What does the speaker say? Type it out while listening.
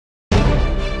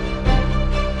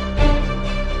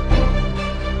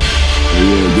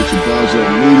GetYaBarzUp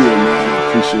Media, man. I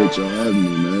appreciate y'all having me,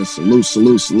 man. Salute,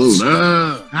 salute, salute.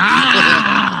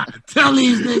 Tell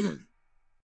these niggas.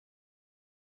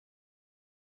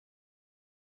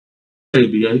 Hey,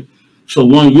 BA. So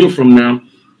 1 year from now,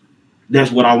 that's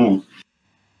what I want.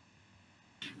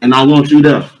 And I want you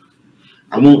there.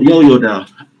 I want Yo-Yo there.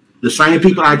 The same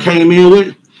people I came in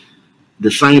with, the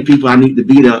same people I need to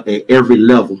be there at every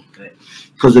level.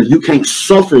 Because if you can't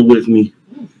suffer with me,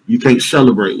 you can't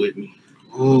celebrate with me.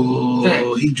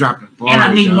 Oh, he dropping bars. And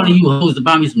I need one of you hoes to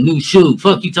buy me some new shoes.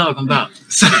 Fuck you talking about?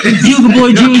 Bugle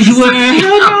Boy jeans you wear.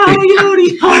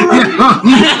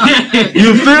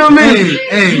 You feel me?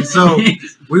 Hey, so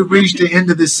we reached the end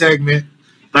of this segment.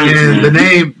 And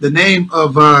the name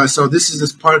of so this is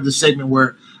this part of the segment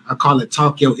where I call it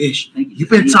talk your ish. You've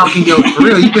been talking your for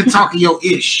real, you've been talking your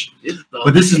ish.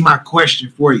 But this is my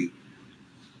question for you.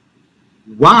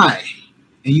 Why?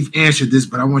 And you've answered this,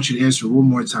 but I want you to answer it one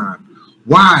more time.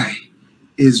 Why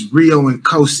is Rio and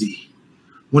Kosi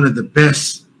one of the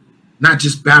best, not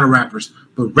just battle rappers,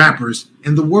 but rappers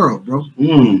in the world, bro?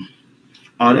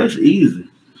 Oh, that's easy.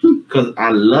 Because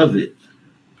I love it.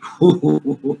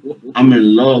 I'm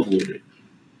in love with it.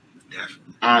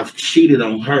 I've cheated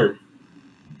on her.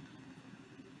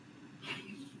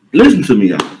 Listen to me,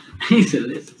 y'all. He said,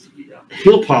 listen to me, y'all.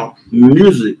 Hip-hop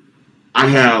music, I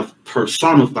have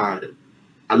personified it.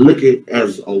 I look at it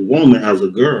as a woman, as a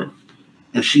girl,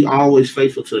 and she always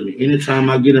faithful to me. Anytime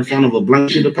I get in front of a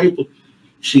blank sheet of paper,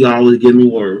 she always give me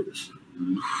words.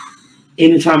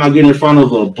 Anytime I get in front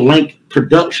of a blank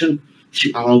production,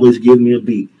 she always give me a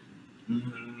beat.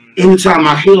 Anytime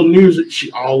I hear music,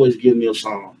 she always give me a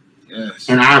song. Yes.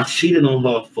 And I've cheated on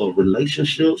her for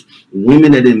relationships,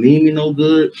 women that didn't mean me no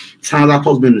good. Times I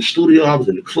supposed to be in the studio, I was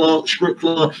in the club, strip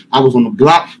club, I was on the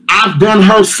block. I've done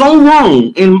her so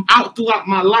wrong and out throughout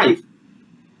my life.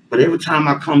 But every time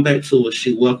I come back to her,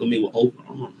 she welcomes me with open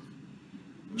arms.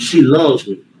 She loves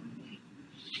me.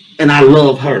 And I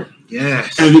love her.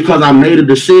 Yes. And because I made a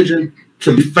decision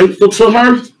to be faithful to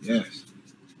her, yes,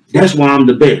 that's why I'm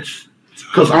the best.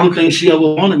 Because the only thing she ever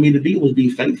wanted me to do was be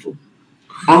faithful.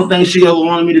 Only thing she ever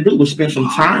wanted me to do was spend some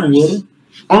time with her.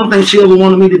 Only thing she ever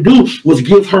wanted me to do was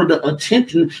give her the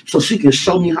attention so she can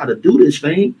show me how to do this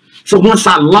thing. So once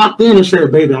I locked in and said,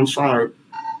 baby, I'm sorry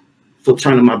for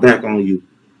turning my back on you,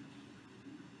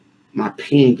 my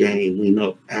pen game went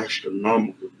up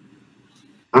astronomically.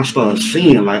 I started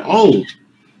seeing like, oh,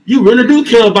 you really do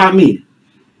care about me.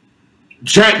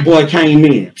 Jack Boy came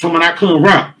in. Someone I couldn't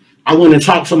rap. I went and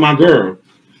talked to my girl.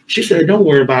 She said, don't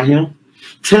worry about him.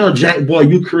 Tell Jack Boy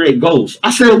you create ghosts.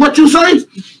 I said, what you say?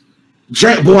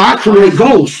 Jack Boy, I create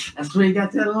ghosts. That's where you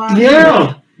got that line.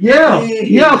 Yeah.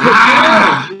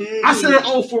 I said,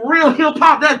 oh, for real, hip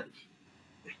hop, that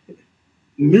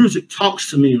music talks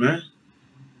to me, man.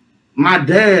 My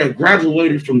dad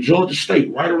graduated from Georgia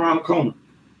State, right around the corner.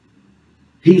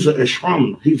 He's an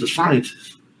astronomer. He's a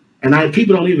scientist. And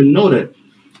people don't even know that.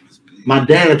 My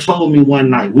dad told me one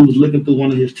night, we was looking through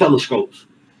one of his telescopes.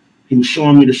 He was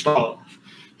showing me the stars.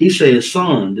 He said,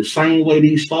 son, the same way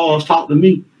these stars talk to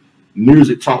me,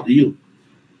 music talk to you.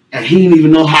 And he didn't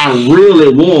even know how real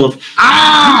it was.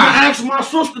 I asked my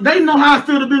sister, they know how I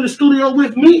feel to be in the studio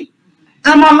with me.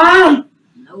 Am I lying?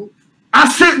 Nope. I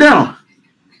sit down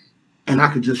and I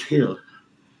could just hear.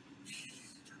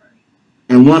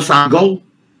 And once I go,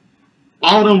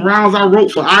 all them rounds I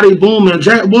wrote for Adi Boom and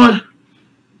Jack Boy,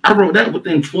 I wrote that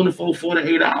within 24,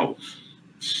 48 hours.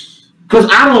 Because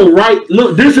I don't write,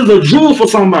 look, this is a jewel for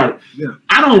somebody. Yeah.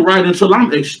 I don't write until I'm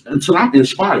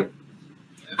inspired.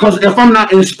 Because if I'm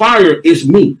not inspired, it's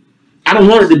me. I don't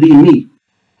want it to be me.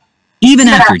 Even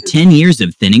after 10 years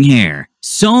of thinning hair,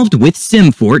 solved with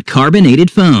Simfort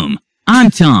carbonated foam. I'm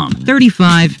Tom,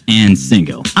 35 and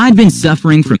single. I'd been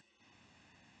suffering from...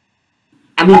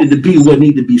 I needed to be what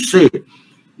needed to be said.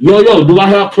 Yo, do I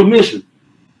have permission?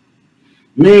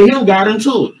 Me and him got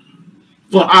into it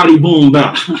for Adi Boom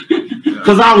battle.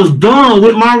 Because I was done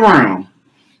with my round.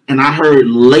 And I heard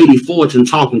Lady Fortune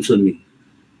talking to me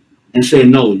and said,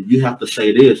 no, you have to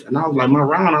say this. And I was like, my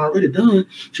round already done.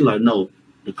 She's like, no,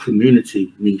 the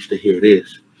community needs to hear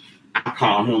this. I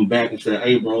called him back and said,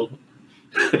 hey, bro,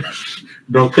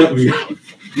 don't cut me off.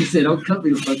 He said, don't cut me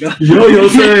the fuck up. Yo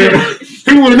said,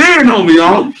 he went in on me,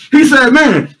 y'all. He said,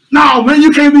 man, no, man,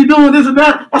 you can't be doing this and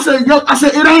that. I said,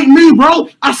 it ain't me, bro.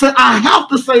 I said, I have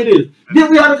to say this. Then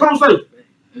we had a conversation.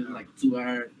 It was like 2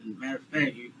 hours. As a matter of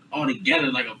fact, all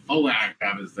together like a 4-hour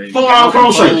conversation. 4-hour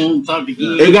conversation.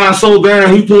 It got so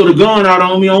bad he pulled a gun out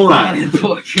on me online. It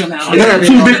had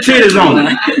 2 big titties on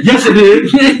it. Yes, it did.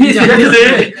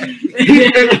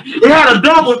 It had a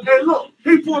double. And look,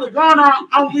 he pulled a gun out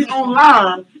on me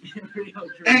online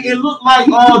And it looked like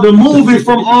the movie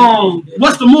from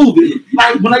what's the movie?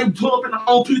 Like when they pull up in the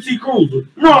old PT Cruiser. You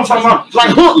know what I'm talking about? Like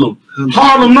Hoodlum,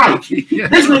 Harlem Nights.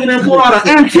 This nigga done pulled out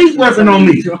an antique weapon on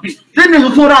me. This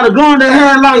nigga pulled out a gun that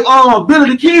had like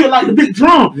Billy the Kid, like the big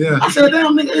drum. Yeah. I said,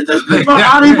 damn nigga, it's just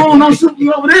I ain't going no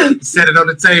shooting over there. Set it on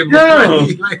the table. Yeah.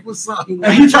 Like, what's up? And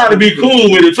he tried to be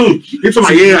cool with it too. He told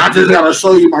me, yeah, I just gotta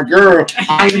show you my girl.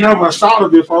 I ain't never saw her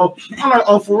before. I'm like,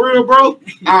 oh, for real, bro?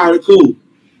 All right, cool.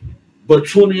 But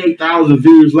 28,000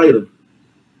 views later,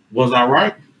 was I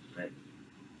right?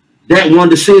 That one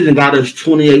decision got us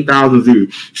 28,000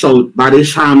 views. So by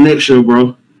this time next year,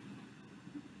 bro,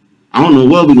 I don't know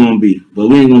where we're gonna be, but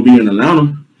we ain't gonna be in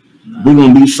Atlanta. Nah. We're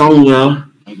gonna be somewhere.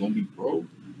 I'm gonna be broke.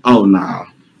 Oh nah.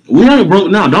 We ain't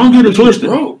broke now. Don't get it twisted.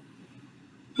 Broke.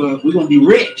 But we're gonna be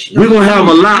rich. We're gonna have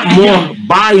a lot more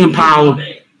buying power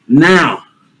now.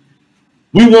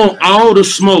 We want all the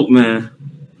smoke, man.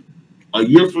 A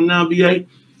year from now, BA,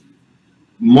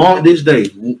 mark this day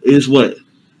is what?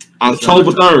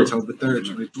 October 3rd. October 3rd,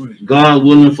 2020. God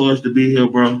willing for us to be here,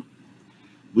 bro.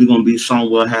 We're going to be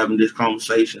somewhere having this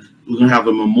conversation. We're going to have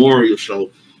a memorial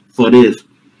show for this.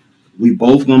 We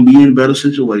both going to be in a better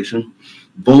situation.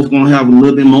 Both going to have a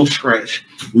little bit more scratch.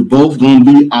 We both going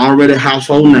to be already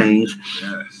household names.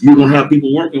 Yes. You're going to have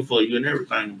people working for you and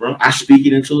everything, bro. I speak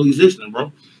it into existence,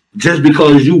 bro. Just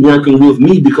because you working with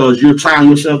me, because you're tying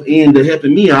yourself in to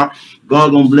helping me out,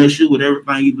 God gonna bless you with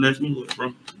everything He blessed me with,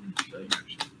 bro.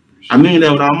 I mean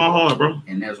that with all my heart, bro.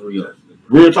 And that's real.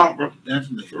 Real talk, bro.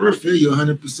 Definitely. I feel you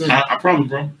 100%. I promise,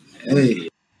 bro. Hey.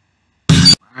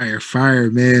 Fire,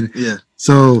 man. Yeah.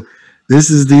 So this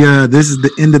is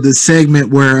the end of the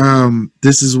segment where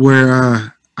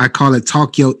I call it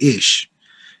Talk Yo Ish.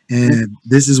 And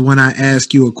this is when I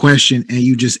ask you a question and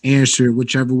you just answer it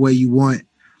whichever way you want.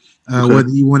 Okay. Whether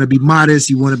you want to be modest,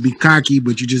 you want to be cocky,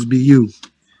 but you just be you.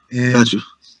 And Got you.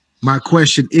 My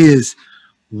question is,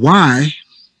 why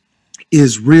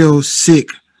is real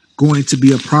sick going to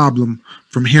be a problem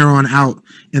from here on out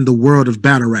in the world of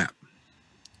battle rap?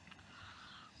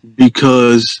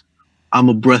 Because I'm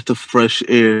a breath of fresh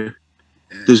air.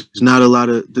 There's not a lot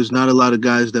of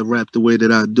guys that rap the way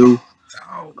that I do.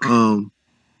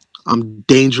 I'm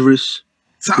dangerous,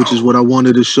 which is what I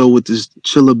wanted to show with this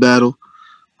Chilla battle.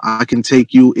 I can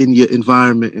take you in your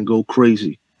environment and go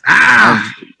crazy. I'm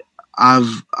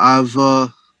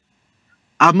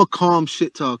a calm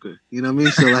shit talker, you know what I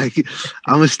mean? So like,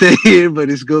 I'm gonna stay here,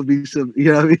 but it's gonna be some,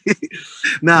 you know what I mean?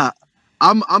 Nah,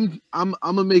 I'm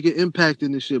gonna make an impact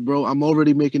in this shit, bro. I'm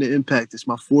already making an impact. It's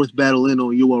my 4th battle in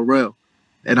on URL,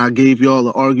 and I gave y'all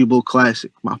an arguable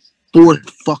classic. My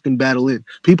 4th fucking battle in.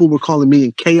 People were calling me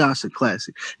in Chaos a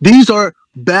classic. These are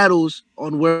battles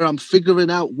on where I'm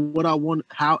figuring out what I want,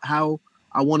 how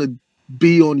I want to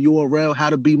be on URL, how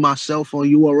to be myself on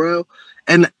URL,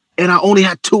 and I only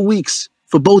had 2 weeks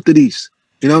for both of these.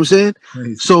 You know what I'm saying?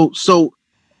 Crazy. So,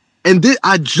 and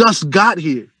I just got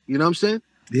here. You know what I'm saying?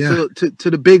 Yeah. To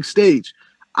the big stage.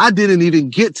 I didn't even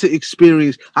get to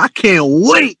experience. I can't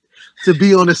wait to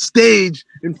be on a stage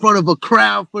in front of a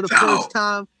crowd for the first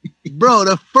time, bro.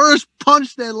 The first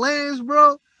punch that lands,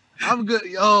 bro. I'm good.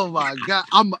 Oh my God,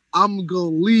 I'm gonna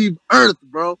leave Earth,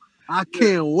 bro. I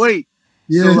can't wait.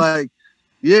 Yeah. So like,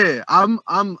 yeah, I'm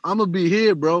gonna be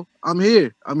here, bro. I'm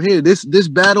here. This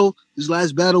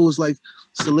last battle was like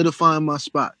solidifying my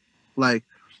spot. Like,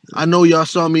 I know y'all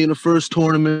saw me in the first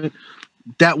tournament.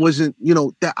 That wasn't,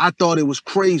 that I thought it was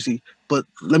crazy, but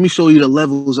let me show you the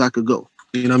levels I could go.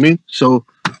 You know what I mean? So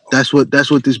that's what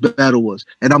this battle was,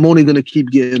 and I'm only gonna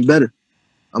keep getting better.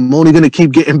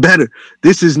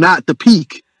 This is not the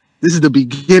peak. This is the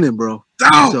beginning, bro.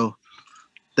 So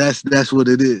that's what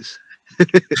it is.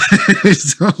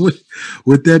 So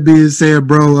with that being said,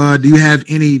 bro, do you have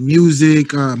any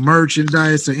music,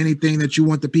 merchandise, or anything that you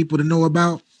want the people to know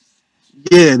about?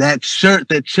 Yeah, that shirt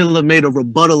that Chilla made a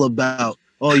rebuttal about.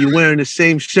 Oh, you're wearing the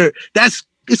same shirt.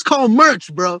 It's called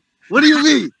merch, bro. What do you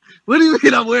mean? What do you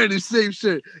mean I'm wearing the same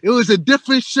shirt? It was a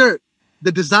different shirt.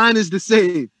 The design is the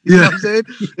same. You know what I'm saying?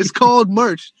 It's called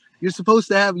merch. You're supposed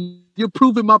to have, you're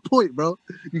proving my point, bro.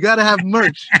 You got to have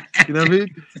merch. You know what I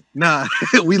mean? Nah,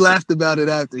 we laughed about it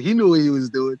after. He knew what he was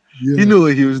doing. Yeah. He knew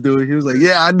what he was doing. He was like,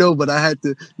 yeah, I know, but I had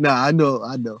to. Nah, I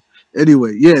know.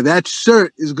 Anyway, yeah, that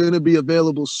shirt is going to be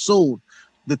available soon.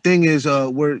 The thing is,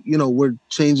 we're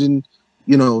changing,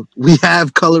 we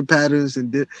have color patterns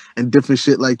and different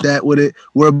shit like that with it.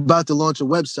 We're about to launch a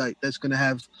website that's going to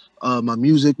have my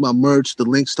music, my merch, the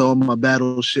links to all my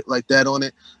battles, shit like that on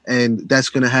it. And that's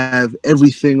going to have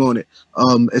everything on it.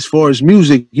 As far as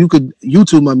music, you could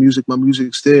YouTube my music. My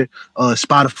music's there.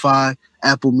 Spotify,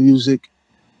 Apple Music.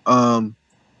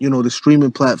 you know, the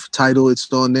streaming title.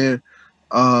 It's on there.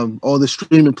 All the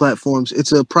streaming platforms.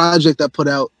 It's a project I put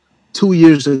out 2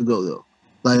 years ago though.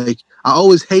 Like I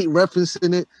always hate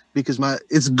referencing it because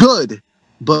it's good,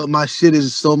 but my shit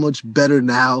is so much better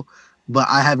now. But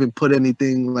I haven't put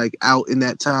anything like out in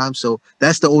that time, so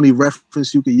that's the only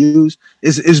reference you can use.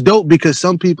 It's dope because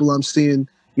some people I'm seeing,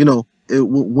 you know,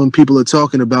 when people are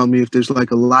talking about me, if there's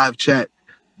like a live chat,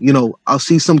 you know, I'll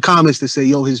see some comments that say,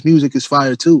 "Yo, his music is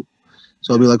fire too."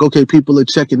 So I'll be like, "Okay, people are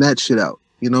checking that shit out."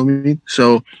 You know what I mean?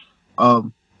 So,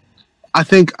 I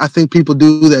think people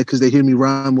do that because they hear me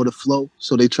rhyme with a flow,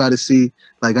 so they try to see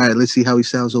like, all right, let's see how he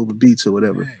sounds over beats or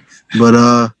whatever. Thanks.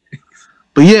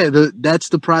 But yeah, that's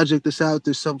the project that's out.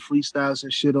 There's some freestyles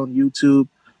and shit on YouTube.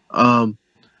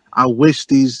 I wish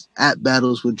these app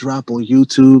battles would drop on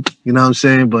YouTube. You know what I'm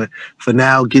saying? But for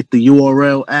now, get the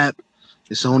URL app.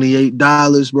 It's only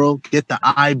 $8, bro. Get the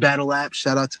iBattle app.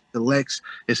 Shout out to the Lex.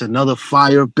 It's another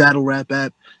fire battle rap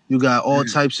app. You got all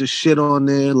types of shit on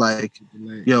there. Like,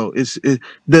 yo,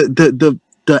 the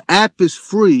app is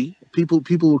free. People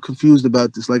were confused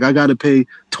about this. Like, I got to pay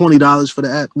 $20 for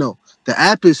the app. No, the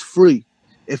app is free.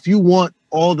 If you want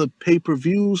all the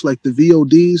pay-per-views, like the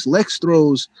VODs, Lex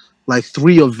throws like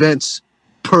 3 events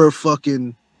per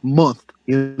fucking month.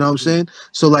 You know what I'm saying?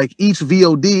 So like each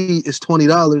VOD is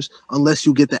 $20 unless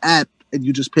you get the app and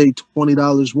you just pay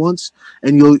 $20 once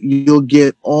and you'll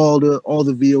get all the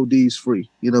VODs free.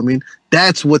 You know what I mean?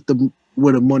 That's where the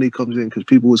money comes in because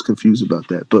people was confused about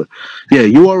that. But yeah,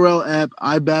 URL app,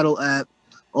 iBattle app.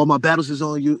 All my battles is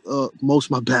on most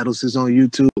of my battles is on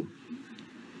YouTube.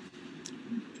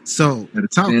 So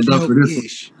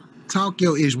talk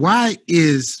your ish. Why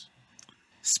is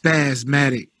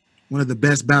Spasmatic one of the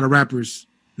best battle rappers,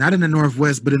 not in the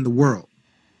Northwest, but in the world?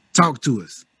 Talk to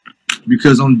us.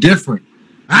 Because I'm different.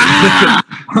 I'm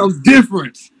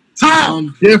different.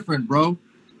 I'm different, bro.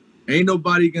 Ain't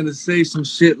nobody gonna say some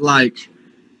shit like,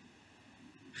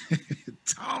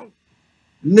 talk,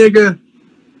 nigga.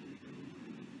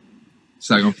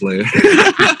 So I'm gonna play it.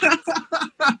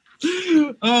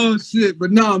 Oh shit!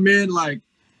 But no, man. Like,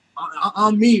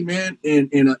 I'm me, man.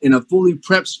 In a fully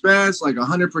prepped spaz, like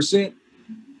 100%.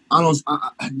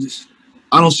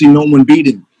 I don't see no one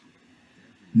beating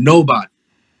nobody.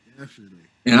 Definitely.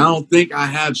 And I don't think I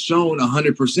have shown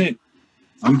 100%.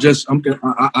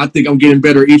 I think I'm getting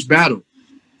better each battle.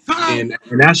 And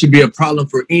that should be a problem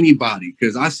for anybody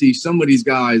because I see some of these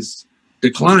guys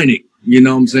declining, you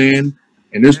know what I'm saying?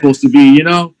 And they're supposed to be, you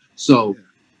know? So,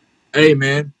 hey,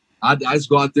 man, I just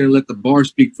go out there and let the bars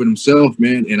speak for themselves,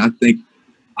 man. And I think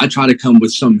I try to come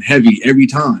with something heavy every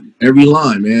time, every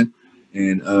line, man.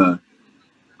 And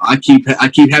I keep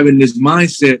having this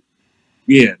mindset,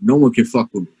 yeah, no one can fuck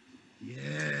with me.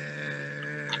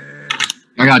 Yeah.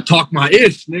 I gotta talk my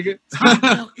ish, nigga.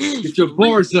 Get your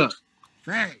bars up.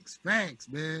 Facts,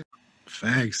 man.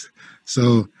 Facts.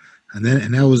 So, and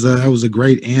that was a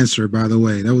great answer, by the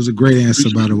way. That was a great answer,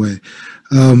 by the way.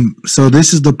 So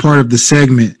this is the part of the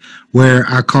segment where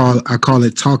I call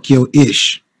it Talk Your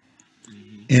Ish.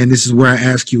 And this is where I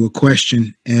ask you a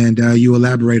question and you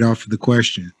elaborate off of the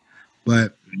question.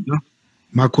 But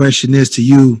my question is to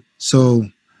you. So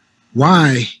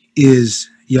why is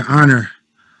Your Honor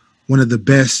one of the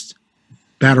best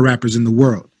battle rappers in the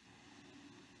world?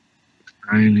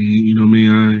 You know what I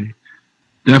mean?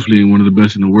 I definitely one of the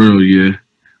best in the world, yeah.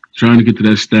 Trying to get to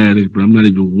that status, but I'm not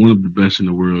even one of the best in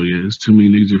the world yet. There's too many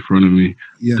niggas in front of me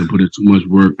to put in too much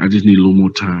work. I just need a little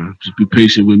more time. Just be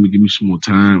patient with me. Give me some more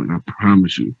time, and I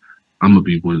promise you, I'm going to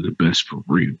be one of the best for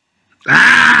real.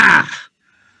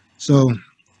 So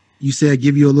you said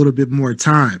give you a little bit more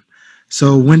time.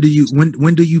 So when do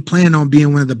you plan on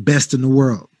being one of the best in the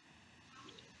world?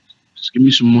 Just give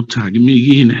me some more time. Give me a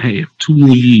year and a half, 2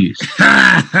 more years.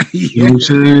 You know what I'm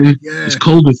saying? Yeah. It's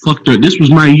cold and fucked up. This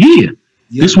was my year.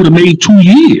 Yeah. This would have made 2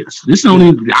 years.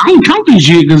 I don't count this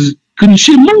year because couldn't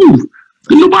shit move.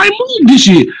 Couldn't nobody move this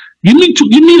year. Give me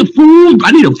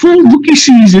I need a full rookie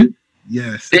season.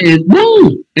 Yes. And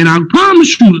boom. And I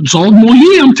promise you, sophomore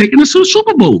year, I'm taking us to the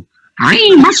Super Bowl.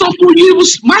 My sophomore year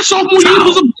was a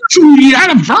virtual year. I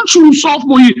had a virtual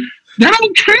sophomore year. That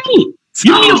don't count.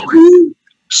 Give me a full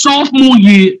sophomore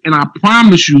year, and I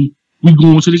promise you, we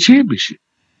going to the championship.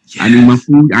 Yes.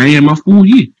 I am my full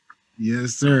year.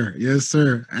 Yes, sir. Yes,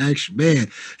 sir. Actually,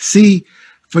 man. See,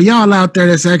 for y'all out there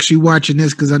that's actually watching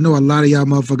this, because I know a lot of y'all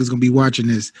motherfuckers gonna be watching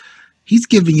this, he's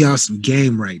giving y'all some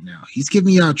game right now. He's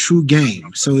giving y'all true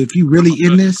game. So if you really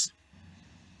in this,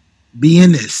 be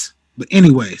in this. But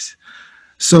anyways,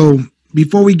 so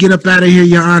before we get up out of here,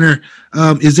 Your Honor,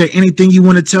 is there anything you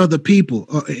want to tell the people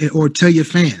or tell your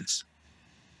fans?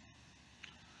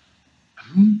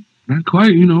 Not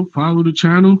quite, follow the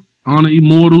channel. Honor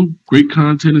Immortal. Great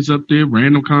content is up there.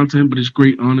 Random content, but it's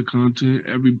great honor content.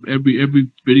 Every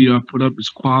video I put up is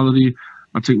quality.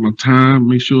 I take my time,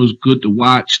 make sure it's good to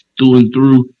watch through and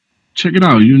through. Check it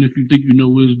out. Even if you think you know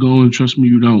where it's going, trust me,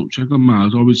 you don't. Check them out.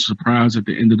 It's always a surprise at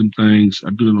the end of them things. I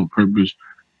do it on purpose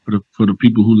for the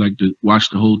people who like to watch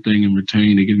the whole thing and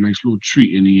retain. They get a nice little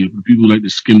treat in the end. For people who like to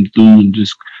skim through and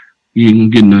just you ain't gonna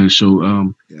get none.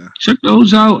 So check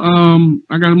those out.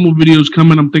 I got more videos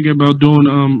coming. I'm thinking about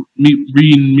doing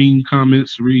reading mean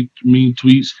comments, read mean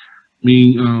tweets,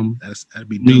 that'd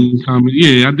be mean comments.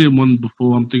 Yeah, I did one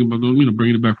before. I'm thinking about doing,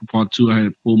 bringing it back for part 2. I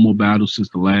had 4 more battles since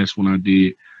the last one I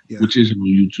did, which isn't on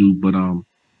YouTube. But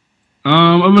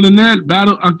other than that,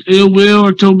 Battle Ill Will,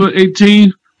 October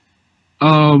 18th.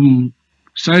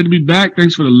 Excited to be back.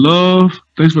 Thanks for the love.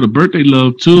 Thanks for the birthday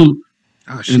love too.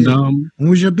 Oh, shit. And when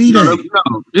was your B-Day? No,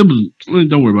 it was.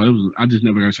 Don't worry about it. I just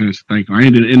never got a chance to thank him. I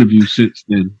ain't did an interview since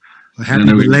then. Well, happy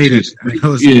belated. This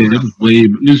was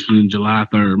in July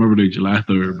 3rd. Remember July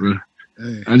 3rd, bro.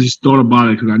 Hey. I just thought about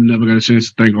it because I never got a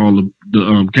chance to thank all the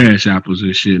cash apples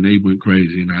and shit, and they went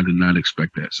crazy, and I did not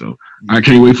expect that. So I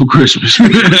can't wait for Christmas. Hey,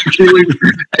 man,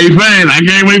 I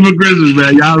can't wait for Christmas,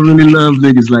 man. Y'all really love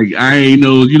niggas. Like, I ain't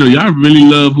know, y'all really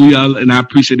love who y'all, and I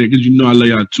appreciate that because I love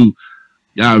y'all too.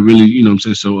 Y'all really, you know what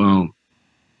I'm saying? So,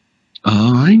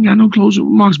 I ain't got no closing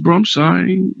remarks, bro. I'm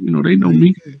sorry. They know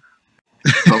me.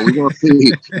 So we're gonna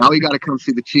see. Now we gotta come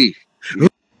see the chief.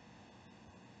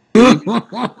 Now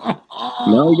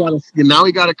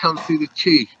we gotta come see the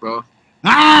chief, bro.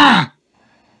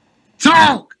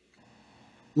 Talk.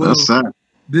 Well, that's sad.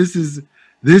 This is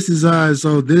the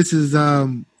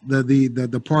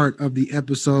part of the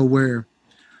episode where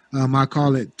I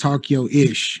call it Talk Yo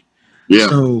Ish. Yeah.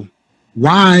 So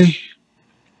why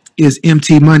is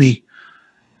MT Money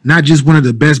not just one of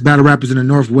the best battle rappers in the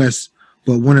Northwest,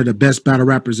 but one of the best battle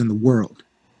rappers in the world?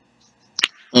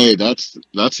 Hey, that's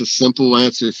a simple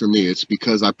answer for me. It's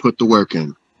because I put the work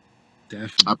in.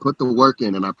 Definitely. I put the work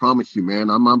in, and I promise you, man,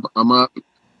 I'm up,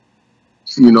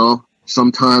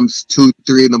 sometimes 2,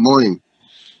 3 in the morning.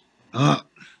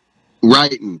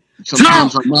 Writing.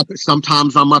 Sometimes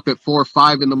I'm up at 4 or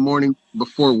 5 in the morning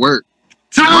before work.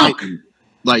 Writing.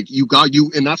 Like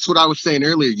and that's what I was saying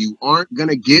earlier. You aren't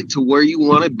gonna get to where you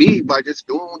want to be by just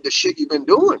doing the shit you've been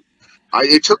doing.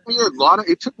 It took me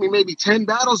maybe 10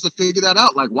 battles to figure that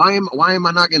out. Like, why am I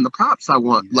not getting the props I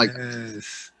want? Yes. Like,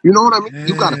 you know what I mean? Yes.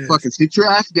 You gotta fucking sit your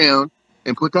ass down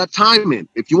and put that time in.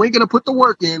 If you ain't gonna put the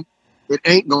work in, it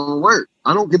ain't gonna work.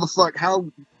 I don't give a fuck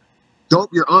how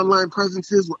dope your online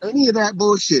presence is or any of that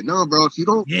bullshit. No, bro. If you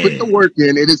don't put the work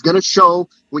in, it is gonna show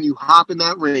when you hop in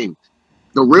that ring.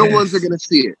 The real ones are gonna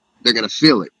see it. They're gonna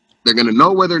feel it. They're gonna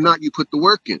know whether or not you put the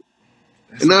work in.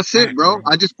 And that's it, bro.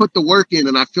 I just put the work in,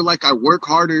 and I feel like I work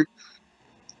harder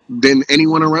than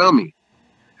anyone around me.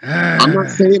 I'm not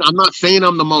saying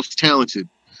I'm the most talented.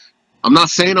 I'm not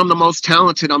saying I'm not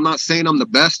saying I'm the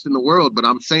best in the world, but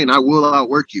I'm saying I will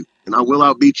outwork you, and I will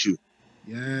outbeat you.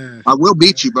 Yeah, I will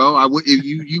beat you, bro. I will. If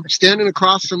you standing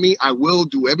across from me, I will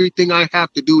do everything I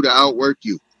have to do to outwork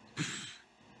you.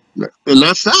 And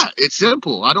that's that. It's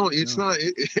simple.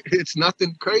 It's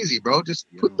nothing crazy, bro. Just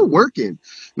put the work in. And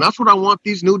that's what I want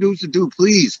these new dudes to do.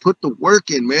 Please put the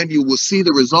work in, man. You will see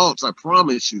the results. I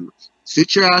promise you.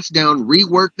 Sit your ass down,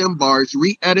 rework them bars,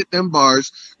 re-edit them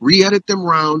bars, re-edit them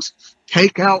rounds,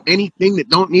 take out anything that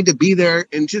don't need to be there,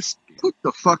 and just put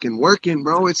the fucking work in,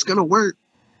 bro. It's gonna work.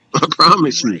 I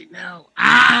promise you. Right now.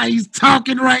 He's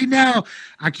talking right now.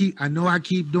 I keep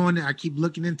doing it. I keep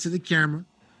looking into the camera,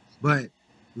 but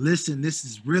listen, this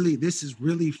is really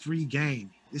free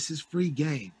game. This is free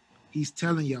game. He's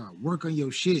telling y'all, work on your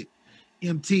shit.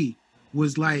 MT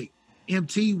was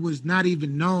not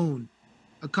even known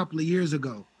a couple of years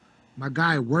ago. My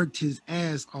guy worked his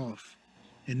ass off,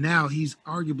 and now he's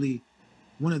arguably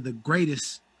one of the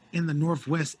greatest in the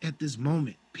Northwest at this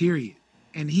moment, period.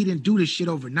 And he didn't do this shit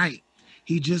overnight.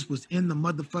 He just was in the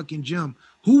motherfucking gym.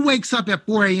 Who wakes up at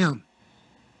 4 a.m.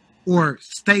 or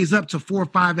stays up to 4 or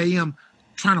 5 a.m.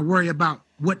 trying to worry about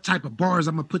what type of bars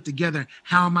I'm going to put together,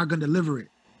 how am I going to deliver it?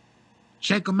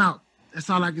 Check them out. That's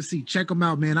all I can see. Check them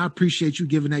out, man. I appreciate you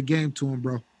giving that game to him,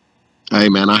 bro. Hey,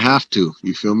 man, I have to.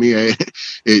 You feel me?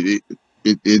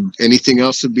 Anything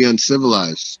else would be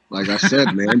uncivilized. Like I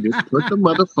said, man, just put the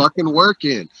motherfucking work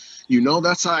in.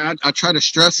 That's how I try to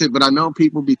stress it, but I know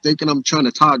people be thinking I'm trying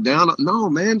to talk down. No,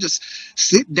 man, just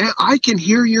sit down. I can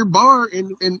hear your bar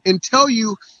and tell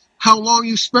you how long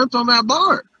you spent on that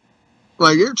bar.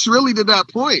 Like, it's really to that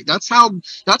point. That's how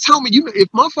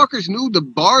if motherfuckers knew the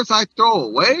bars I throw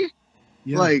away,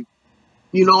 like,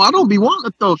 you know, I don't be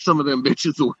wanting to throw some of them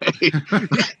bitches away.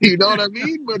 You know what I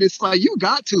mean? But it's like, you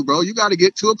got to, bro. You got to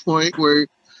get to a point where,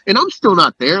 and I'm still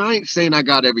not there. I ain't saying I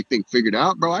got everything figured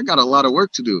out, bro. I got a lot of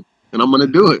work to do, and I'm going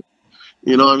to do it.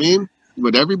 You know what I mean?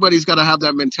 But everybody's got to have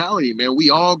that mentality, man. We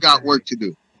all got work to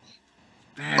do.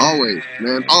 Always,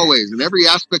 man. Always. In every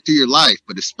aspect of your life,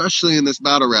 but especially in this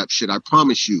battle rap shit, I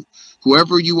promise you,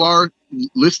 whoever you are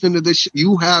listening to this,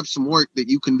 you have some work that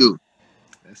you can do.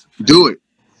 Do it.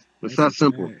 It's that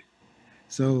simple.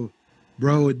 So,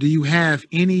 bro, do you have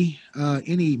any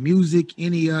music,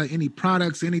 any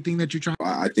products, anything that you're trying?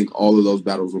 I think all of those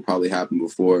battles will probably happen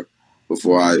before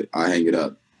I hang it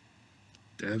up.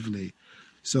 Definitely.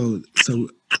 So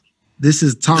this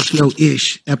is Talk Yo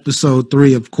Ish, episode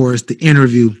 3, of course, the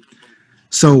interview.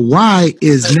 So why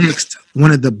is Next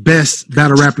one of the best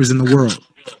battle rappers in the world?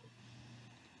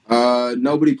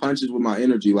 Nobody punches with my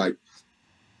energy. Like,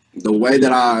 the way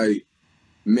that I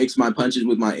mix my punches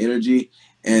with my energy,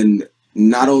 and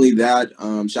not only that,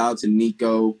 shout out to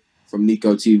Nico from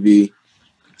Nico TV.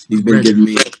 He's been giving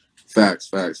me facts,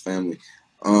 family.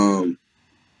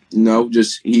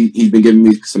 Just he's been giving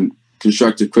me some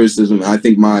constructive criticism. I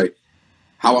think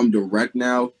how I'm direct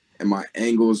now and my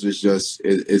angles is just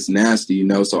it's nasty, you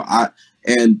know. So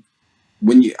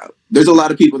there's a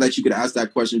lot of people that you could ask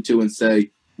that question to and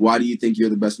say, why do you think you're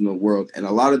the best in the world? And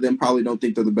a lot of them probably don't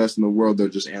think they're the best in the world. They're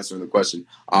just answering the question.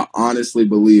 I honestly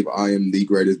believe I am the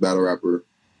greatest battle rapper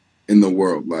in the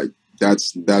world. Like,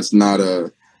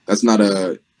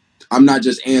 I'm not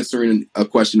just answering a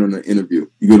question on an interview.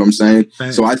 You get what I'm saying?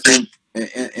 Thanks. So I think,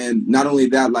 and not only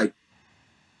that, like,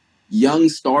 young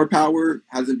star power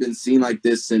hasn't been seen like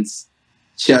this since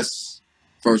Chess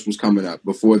first was coming up,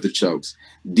 before the chokes.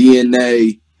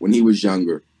 DNA when he was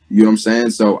younger. You know what I'm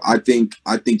saying? So I think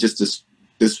just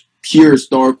this pure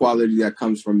star quality that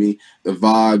comes from me, the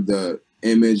vibe, the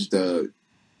image, the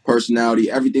personality,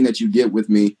 everything that you get with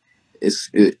me,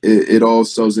 it all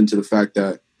sows into the fact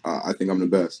that I think I'm the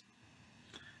best.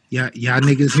 Yeah, y'all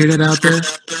niggas hear that out there?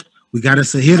 We got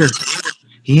us a hitter.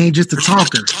 He ain't just a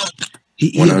talker.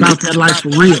 He about that life for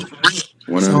real.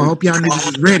 100. So I hope y'all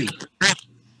niggas is ready.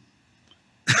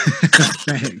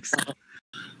 Thanks.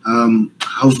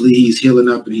 Hopefully he's healing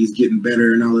up and he's getting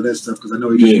better and all of that stuff, because I know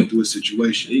he's going through a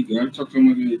situation. I talked to him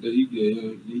about that. He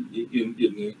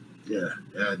getting there.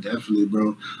 Yeah, definitely,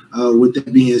 bro. With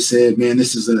that being said, man,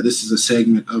 this is a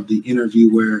segment of the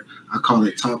interview where I call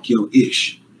it Talk Yo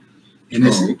Ish. And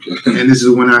this, and this is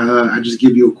when I just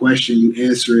give you a question, you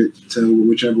answer it to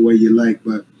whichever way you like.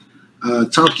 But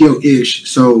Talk Yo Ish.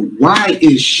 So why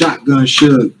is Shotgun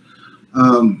Suge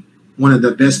one of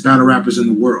the best battle rappers in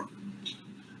the world?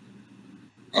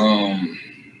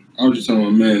 I was just telling my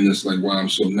man that's like why I'm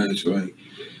so nice. Like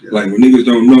when niggas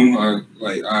don't know,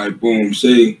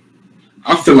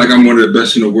 I feel like I'm one of the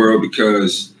best in the world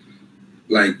because,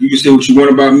 like, you can say what you want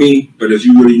about me, but if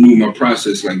you really knew my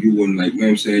process, like, you wouldn't, like, you know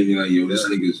what I'm saying? You're like, yo, this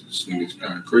nigga's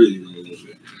kind of crazy.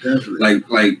 Definitely.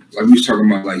 Like we was talking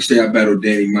about, like, say I battle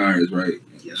Danny Myers, right?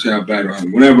 Yeah. Say I battle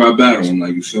him. Whenever I battle him,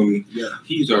 like, you feel me? Yeah.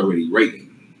 He's already rating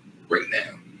right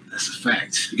now. That's a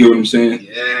fact. You get what I'm saying?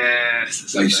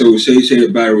 Yes. Like, so say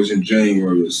the battle was in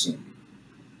January or something.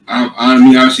 I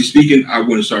mean, honestly speaking, I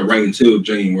wouldn't start writing until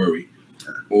January.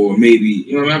 Or maybe,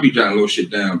 you know, I'd be jotting a little shit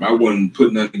down, but I wouldn't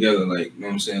put nothing together, like, you know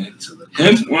what I'm saying?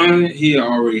 Him, he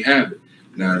already have it.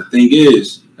 Now, the thing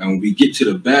is, now when we get to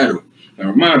the battle, now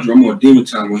remind you, I'm on demon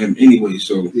time with him anyway,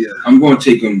 so I'm going to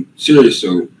take him serious.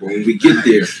 So when we get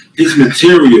there, his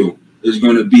material is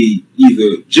going to be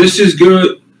either just as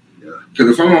good, because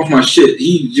if I'm off my shit,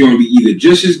 he's going to be either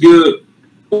just as good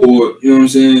or, you know what I'm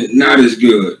saying, not as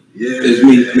good as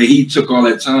me. I mean, he took all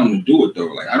that time to do it, though.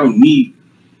 Like, I don't need...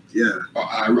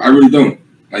 I really don't.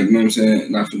 Like, you know what I'm saying?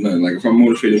 Not for nothing. Like, if I'm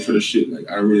motivated for the shit, like,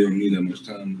 I really don't need that much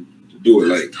time to do it.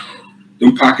 Like,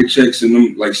 them pocket checks and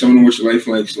them, like, some of them What Your Life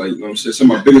Likes, like, you know what I'm saying? Some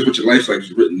of my biggest What Your Life Likes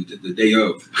was written the day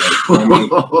of. Like, you know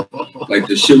what I mean? Like,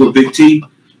 the shit with Big T,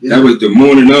 that was the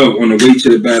morning of. On the way to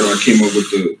the battle, I came up with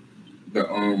the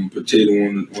potato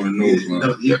on the nose line.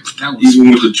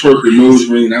 Even with the twerk and nose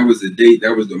ring, that was the date.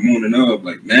 That was the morning of.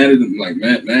 Like,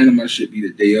 man of my shit be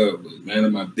the day of. But man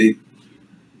of my big,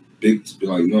 like, you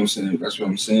know what I'm saying? That's what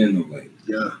I'm saying, though. Like,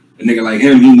 a nigga like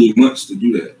him, he need months to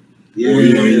do that. Or,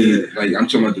 you know, he need, like, I'm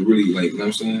talking about to really, like, you know what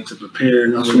I'm saying? To prepare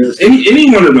and all that.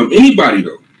 Any one of them, anybody,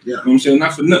 though. You know what I'm saying?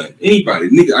 Not for nothing. Anybody.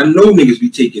 Nigga, I know niggas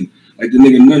be taking, like, the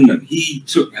nigga None. He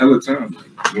took hella time. Like, you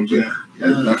know what I'm saying?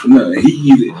 Like, not for nothing.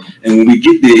 And when we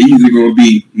get there, he's either going to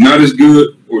be not as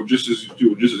good or just as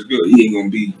good. He ain't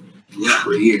going to be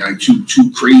like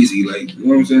too crazy. Like, you know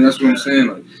what I'm saying? That's what I'm saying.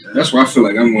 Like, that's why I feel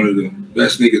like I'm one of the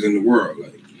best niggas in the world.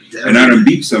 Like, And I done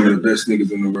beat some of the best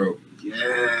niggas in the world.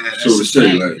 Yeah, so to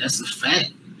say, like, that's a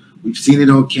fact. We've seen it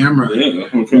on camera. Yeah,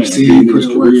 we've seen it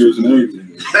niggas' careers and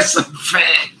everything. That's a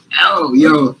fact. Oh,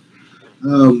 yo.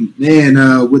 Man,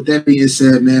 with that being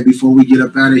said, man, before we get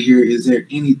up out of here, is there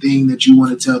anything that you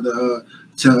want to tell the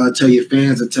tell your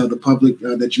fans and tell the public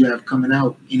that you have coming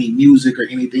out? Any music or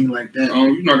anything like that?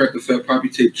 You know, I got the Fat Poppy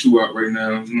Tape 2 out right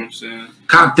now. You know what I'm saying?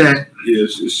 Cop that. Yeah,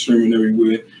 it's streaming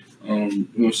everywhere. You know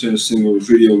what I'm saying? A single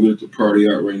video with the party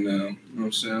out right now. You know what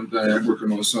I'm saying? I'm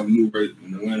working on something new right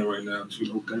in Atlanta right now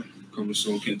too. Okay. Coming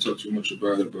soon. Can't talk too much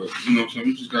about it, but you know what I'm saying?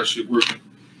 We just got shit working.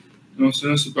 You know what I'm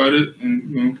saying? That's about it. And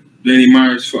you know, Danny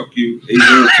Myers, fuck you.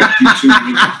 A-Bird, fuck you too.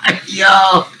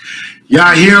 Yo,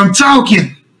 y'all hear him talking. You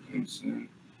know what I'm saying?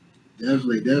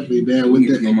 Definitely, man. With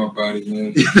that, on my body,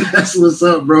 man. That's what's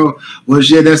up, bro. Well,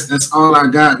 shit, that's all I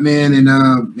got, man. And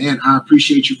man, I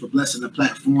appreciate you for blessing the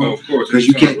platform. Oh, of course, because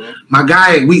you can't. Bro. My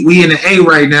guy, we in the A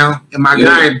right now, and my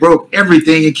guy broke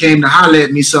everything and came to holler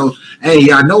at me. So, hey,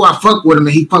 y'all know I fuck with him,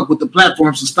 and he fuck with the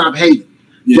platform. So stop hating.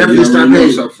 Yeah, definitely stop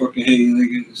hating. Stop fucking hating,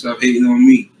 nigga. Stop hating on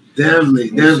me.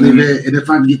 Definitely, man. And if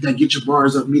I can get that Get Your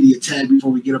Bars Up Media tag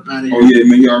before we get up out of here. Oh yeah,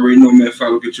 man. You already know, man.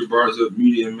 Follow Get Your Bars Up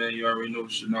Media, man. You already know the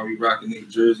shit. Now we rocking nigga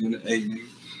jersey in the A, nigga.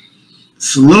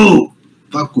 Salute.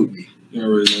 Fuck with me. You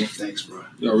already know. Thanks, bro.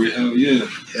 You already hell yeah.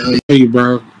 Hell yeah. Hey,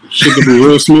 bro. Shit can be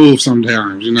real smooth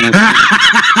sometimes, you know.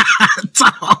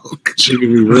 Talk. Shit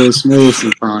can be real smooth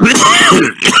sometimes.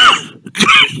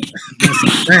 That's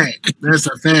a fact. That's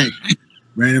a fact.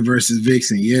 Brandon versus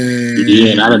Vixen. Yeah.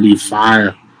 Yeah, that'll be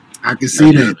fire. I can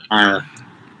see that. Fire.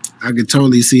 I can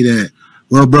totally see that.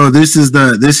 Well, bro, this is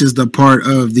the part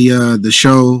of the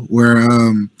show where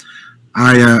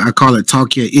I call it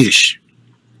Talk Your Ish.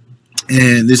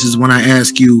 And this is when I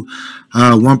ask you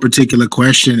one particular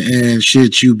question, and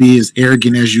shit, you be as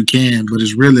arrogant as you can, but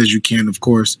as real as you can, of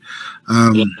course.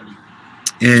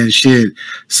 And shit.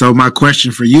 So my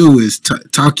question for you is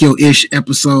Talk Your Ish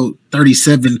episode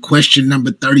 37, question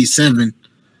number 37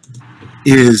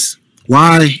 is,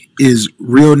 why is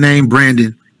real name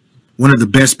Brandon one of the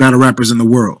best battle rappers in the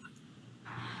world?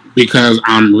 Because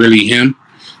I'm really him.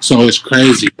 So it's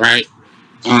crazy, right?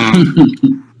 I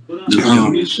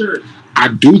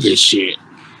do this shit,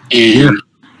 and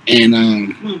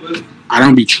I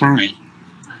don't be trying.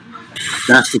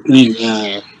 That's the thing.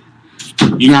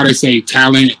 You know how they say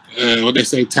talent? What they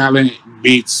say, talent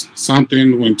beats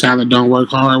something when talent don't work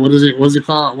hard. What is it? What's it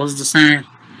called? What's the saying?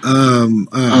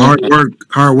 Hard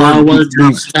work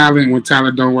beats talent when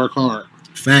talent don't work hard.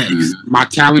 Facts. My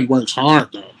talent works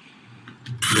hard though.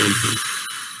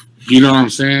 You know what I'm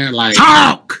saying? Like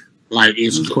talk. Like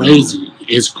it's crazy.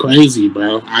 It's crazy,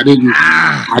 bro. I didn't.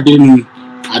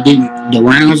 The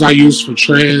rounds I used for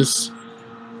Trez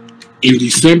in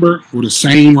December were the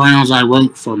same rounds I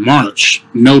wrote for March.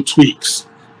 No tweaks.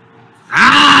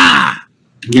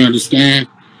 You understand?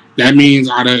 That means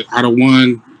I'd have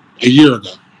won a year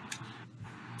ago.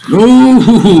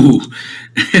 Ooh.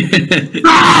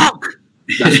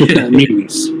 That's what that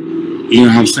means. You know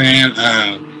what I'm saying?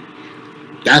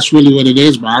 That's really what it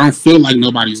is, bro. I don't feel like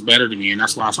nobody's better than me, and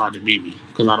that's why it's hard to beat me,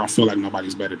 because I don't feel like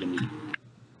nobody's better than me.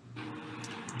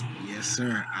 Yes,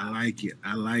 sir. I like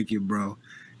it, bro.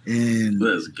 And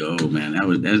let's go, man. That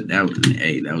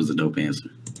was a dope answer.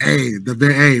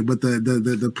 But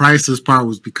the priceless part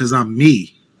was because I'm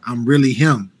me. I'm really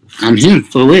him. I'm him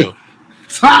for real.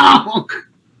 Talk.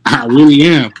 I really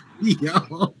am.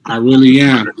 Yo. I really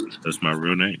am. That's my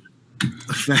real name.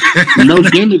 No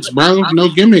gimmicks, bro. No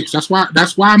gimmicks. That's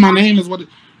why my name is what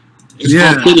it's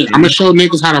authentic. I'm gonna show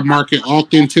niggas how to market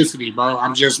authenticity, bro.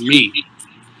 I'm just me.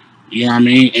 You know what I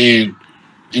mean?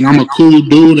 And I'm a cool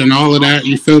dude and all of that.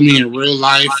 You feel me? In real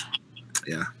life.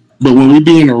 Yeah. But when we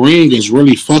be in the ring, it's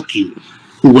really fuck you.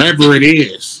 Whoever it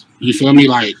is. You feel me?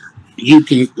 Like you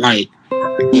can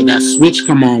that switch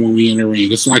come on when we in the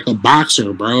ring. It's like a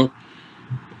boxer, bro.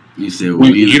 You said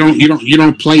you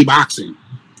don't play boxing.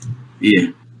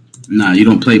 Yeah. Nah, you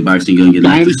don't play boxing, you're gonna get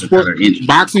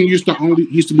boxing used to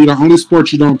be the only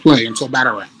sport you don't play until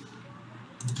battle rap.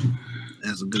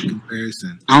 That's a good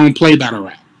comparison. I don't play battle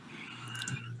rap.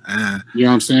 You know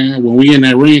what I'm saying? When we in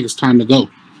that ring, it's time to go.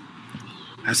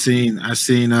 I seen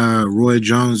Roy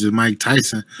Jones and Mike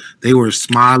Tyson. They were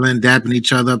smiling, dapping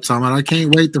each other up, talking about, I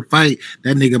can't wait to fight.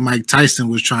 That nigga Mike Tyson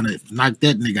was trying to knock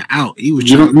that nigga out. He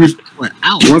was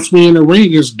out. Once we in the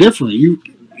ring, it's different. You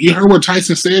heard what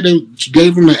Tyson said? They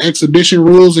gave him the exhibition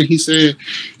rules, and he said,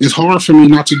 it's hard for me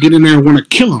not to get in there and want to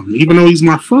kill him, even though he's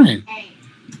my friend.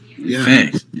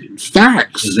 Yeah.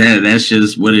 Facts. That's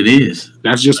just what it is.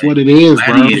 That's just what it is,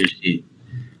 bro.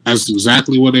 That's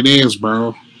exactly what it is,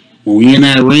 bro. When we in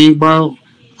that ring, bro,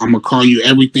 I'm gonna call you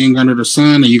everything under the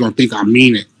sun, and you're gonna think I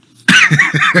mean it.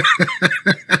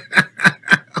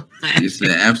 He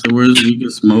said afterwards we can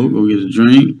smoke or get a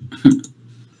drink.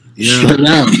 Yeah. Straight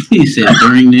out. He said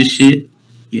during this shit,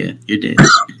 yeah, you're dead.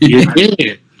 You're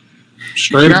dead.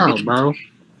 Straight out, bro.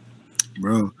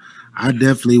 Bro, I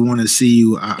definitely want to see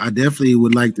you. I definitely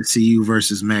would like to see you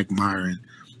versus Mac Myron.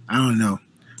 I don't know.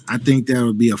 I think that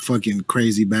would be a fucking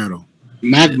crazy battle.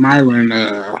 Mac Myron,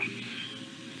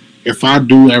 if I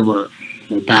do ever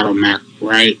battle Mac,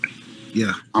 right?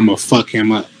 Yeah. I'm gonna fuck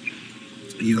him up.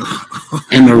 Yeah.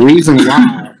 And the reason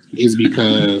why is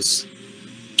because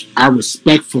I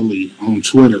respectfully on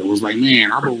Twitter was like,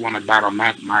 man, I would want to battle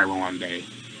Mac Myron one day.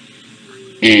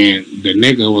 And the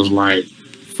nigga was like,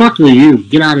 fuck are you?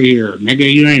 Get out of here.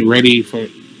 Nigga, you ain't ready for...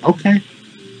 Okay.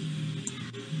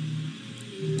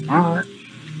 All right.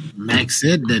 Mac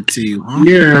said that to you, huh?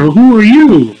 Yeah, who are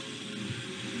you?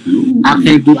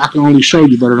 I can only show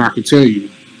you better than I can tell you.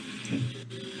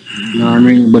 You know what I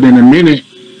mean? But in a minute,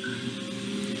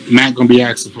 Mac gonna be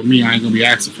asking for me. I ain't gonna be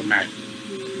asking for Mac.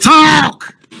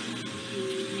 Talk!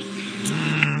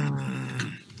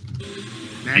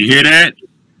 You hear that?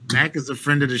 Mac is a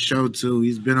friend of the show too.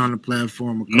 He's been on the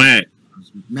platform. Mac.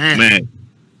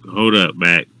 Hold up,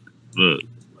 Mac. Look.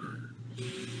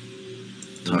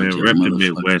 Man, rep the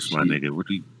Midwest, my nigga. What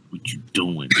you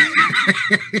doing?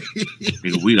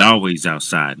 Nigga, we always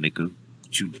outside, nigga.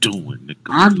 What you doing, nigga?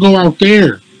 I go out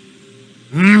there.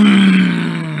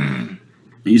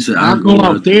 He said I go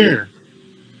out there.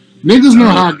 Niggas know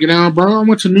how I get down, bro. I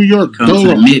went to New York. Come to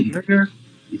the mitten.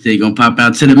 You say you gonna pop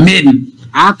out to the mitten?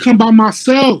 I come by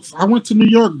myself. I went to New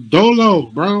York dolo,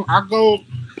 bro. I go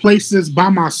places by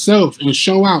myself and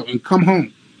show out and come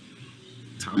home.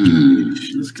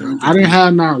 I didn't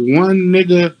have not one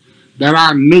nigga that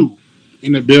I knew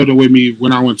in the building with me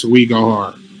when I went to We Go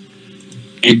Hard.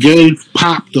 And gave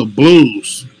Pop the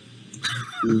blues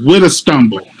with a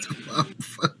stumble.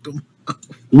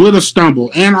 With a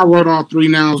stumble. And I wrote all three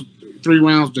rounds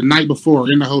the night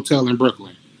before in the hotel in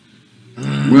Brooklyn.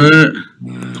 What?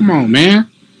 Come on, man.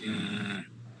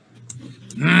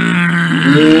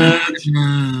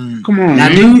 Come on, now,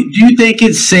 man. do you think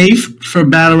it's safe for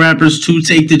battle rappers to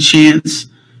take the chance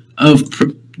of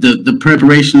the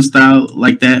preparation style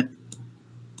like that?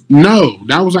 No,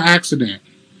 that was an accident.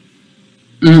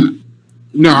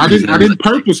 No, I didn't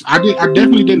purpose. I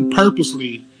definitely didn't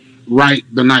purposely write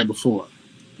the night before.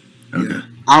 Okay.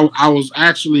 I was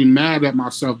actually mad at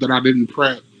myself that I didn't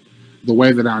prep the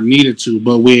way that I needed to,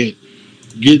 but with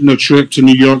getting a trip to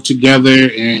New York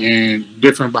together and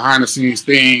different behind the scenes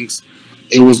things,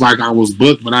 it was like I was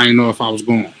booked, but I didn't know if I was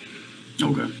going.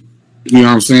 Okay. You know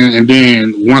what I'm saying? And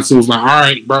then once it was like, all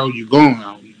right, bro, you going.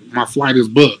 My flight is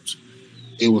booked.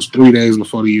 It was 3 days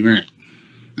before the event.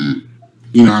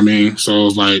 You know what I mean? So it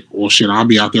was like, well, shit, I'll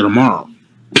be out there tomorrow.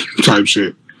 Type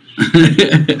shit.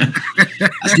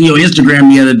 I see your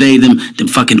Instagram the other day, them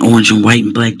fucking orange and white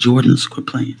and black Jordans. Quit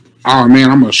playing. Oh man,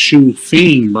 I'm a shoe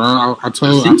fiend, bro. I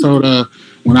told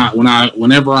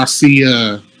whenever I see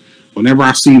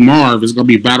Marv, it's gonna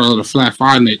be battle of the fat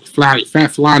fly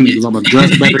niggas. I'm gonna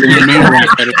dress better than the man,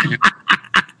 rap better than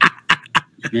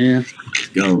man.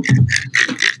 Go.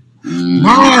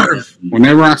 Marv.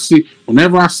 Whenever I see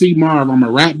Marv, I'm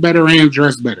gonna rap better and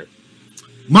dress better.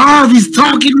 Marv, he's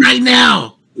talking right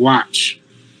now. Watch.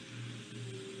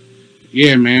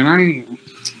 Yeah, man, I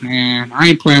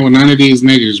ain't playing with none of these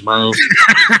niggas, bro.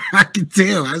 I can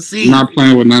tell. I see. I'm not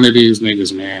playing with none of these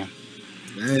niggas, man.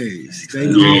 Hey, stay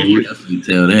hungry. I can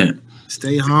tell that.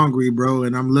 Stay hungry, bro,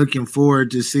 and I'm looking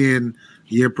forward to seeing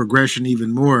your progression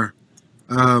even more.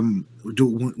 When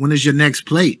is your next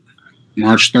plate?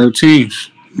 March 13th.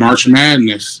 March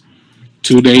Madness.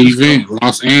 2-day event.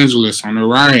 Los Angeles on the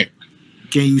riot.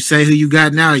 Can you say who you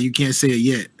got now? Or you can't say it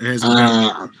yet.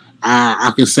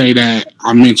 I can say that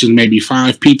I mentioned maybe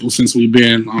 5 people since we've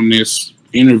been on this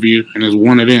interview, and it's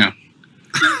one of them.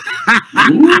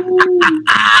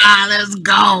 Let's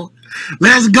go.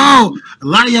 Let's go. A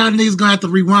lot of y'all niggas gonna have to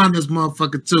rewind this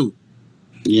motherfucker too.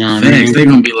 Yeah, they're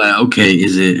gonna be like, okay,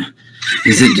 is it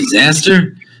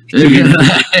disaster? They're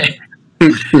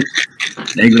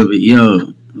gonna be,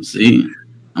 yo, see,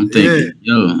 I'm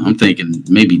thinking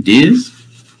maybe Diz.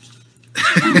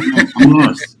 I'm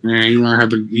lost. Man, you might have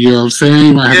to, you know what I'm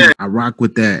saying? I rock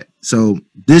with that. So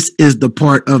this is the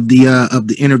part of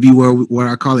the interview where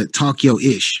I call it talk yo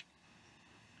ish.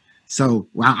 So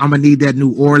I'm gonna need that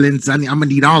New Orleans. I'm gonna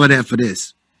need all of that for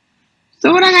this.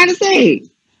 So what I gotta say?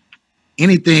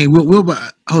 Anything. We'll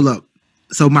hold up.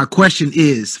 So my question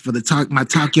is my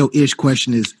talk yo ish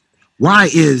question is, why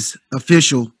is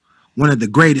Official one of the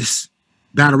greatest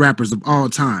battle rappers of all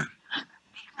time?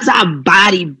 I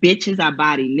body bitches, I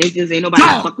body niggas. Ain't nobody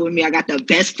fucking with me. I got the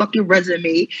best fucking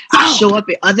resume. I show up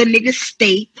in other niggas'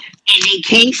 state and they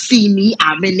can't see me.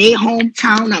 I'm in their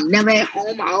hometown. I'm never at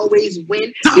home. I always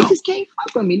win. Niggas can't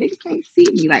fuck with me. Niggas can't see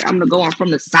me. Like, I'm from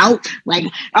the South. Like,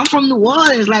 I'm from New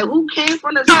Orleans. Like, who came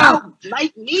from the South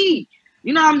like me?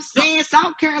 You know what I'm saying?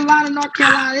 South Carolina, North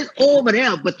Carolina, it's over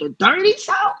there. But the dirty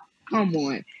South? Come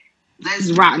on.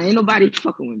 Let's rock. Ain't nobody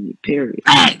fucking with me, period.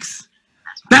 Facts.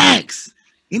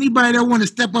 Anybody that want to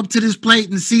step up to this plate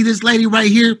and see this lady right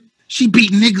here, she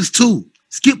beating niggas too.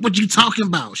 Skip what you talking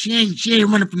about. She ain't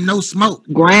running from no smoke.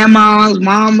 Grandmas,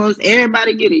 mamas,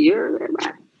 everybody get it. You're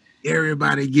everybody.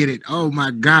 Everybody get it. Oh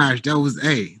my gosh,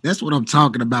 that's what I'm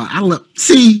talking about.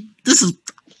 This is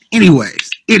anyways.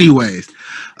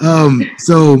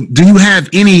 So do you have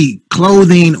any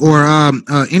clothing or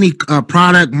any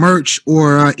product, merch,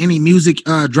 or any music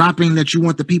dropping that you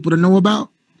want the people to know about?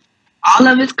 All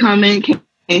of it's coming.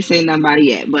 Can't say nothing about it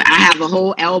yet, but I have a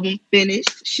whole album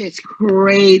finished. Shit's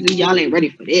crazy. Y'all ain't ready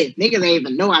for this. Niggas ain't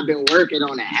even know I've been working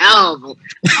on an album.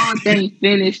 All thing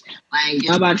finished. Like,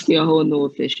 y'all about to see a whole new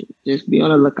official. Just be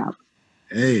on the lookout.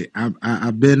 Hey,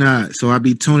 I've been so I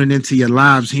be tuning into your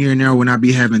lives here and there when I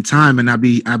be having time, and I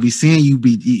be seeing you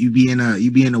be in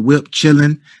a whip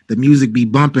chilling, the music be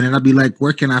bumping, and I be like,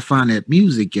 where can I find that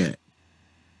music at?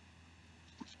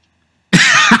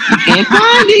 You can't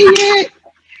find it yet.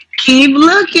 Keep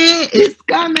looking. It's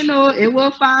coming, or it will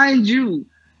find you.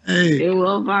 Hey, it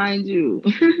will find you.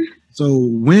 So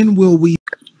when will we?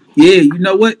 Yeah, you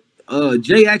know what?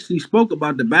 Jay actually spoke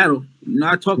about the battle. You know,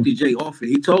 I talked to Jay often.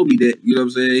 He told me that, you know what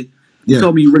I'm saying? He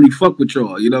told me he really fuck with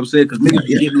y'all, you know what I'm saying? Because niggas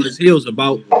be getting on his heels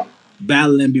about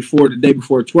battling before the day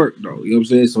before twerk, though. You know what I'm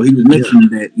saying? So he was mentioning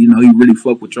that, you know, he really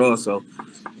fuck with y'all. So,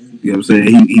 you know what I'm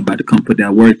saying? He about to come put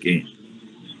that work in.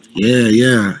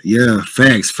 Yeah.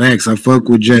 Facts. I fuck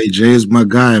with Jay. Jay is my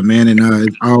guy, man,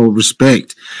 and all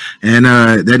respect. And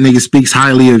that nigga speaks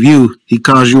highly of you. He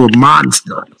calls you a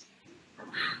monster.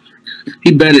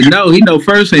 He better know. He know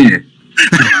firsthand.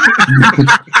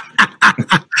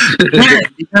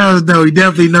 He does know. He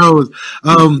definitely knows.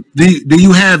 Do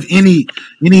you have any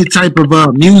type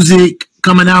of music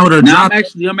coming out or I'm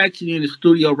actually in the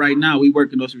studio right now. We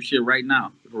working on some shit right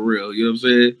now, for real. You know what I'm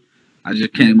saying? I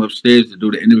just came upstairs to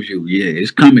do the interview. Yeah,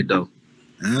 it's coming though.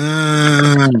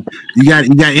 You got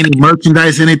any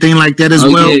merchandise, anything like that as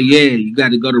well? Yeah. You got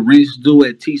to go to rinse-do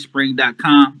at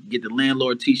teespring.com. Get the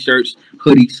landlord t-shirts,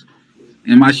 hoodies,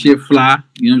 and my shit fly.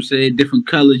 You know what I'm saying? Different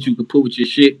colors you can put with your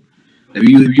shit. If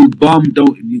you bum,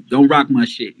 don't rock my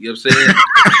shit. You know what I'm saying?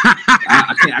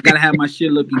 I gotta have my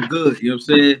shit looking good. You know what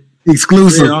I'm saying?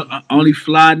 Exclusive. Only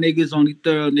fly niggas, only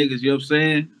thorough niggas. You know what I'm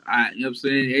saying? You know what I'm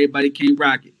saying? Everybody can't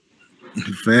rock it.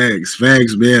 Facts,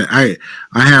 man. I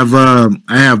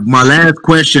have my last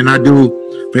question I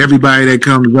do for everybody that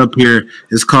comes up here.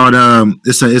 It's called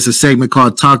it's a segment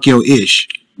called Talk Your Ish.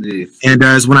 Yeah. And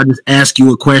it's when I just ask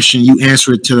you a question, you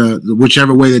answer it to the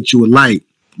whichever way that you would like.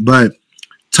 But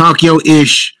Talk Your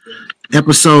Ish,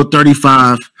 episode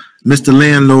 35, Mr.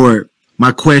 Landlord.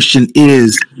 My question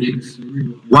is,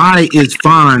 why is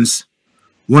Fonz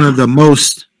one of the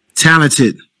most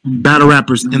talented battle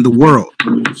rappers in the world?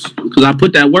 Because I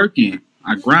put that work in.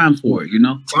 I grind for it, you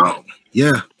know? Oh,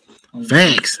 yeah.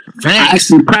 Facts. I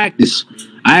actually practice,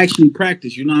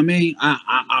 you know what I mean?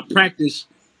 I practice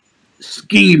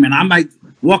scheming. I might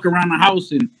walk around the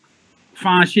house and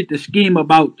find shit to scheme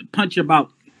about, to punch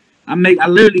about. I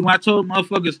literally, when I told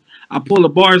motherfuckers, I pull the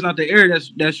bars out the air,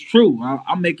 that's true.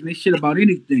 I'm making this shit about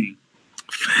anything.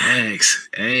 Facts.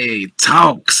 Hey,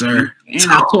 talk, sir. And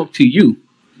I talk to you.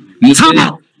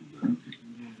 Talk.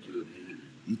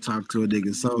 You talk to a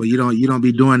nigga, so you don't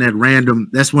be doing that random.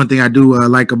 That's one thing I do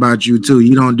like about you too.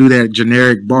 You don't do that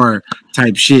generic bar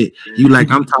type shit. You like,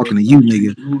 I'm talking to you,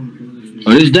 nigga.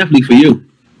 Oh, this is definitely for you.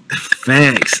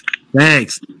 Facts.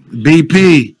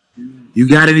 BP, you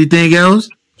got anything else?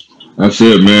 That's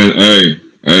it, man.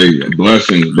 Hey,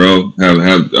 blessings, bro.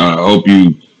 I hope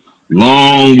you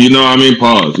long, you know what I mean?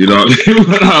 Pause, you know.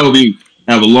 I hope you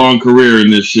have a long career in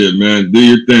this shit, man. Do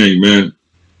your thing, man.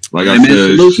 Like I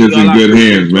said, shit's in good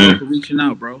hands, man. For reaching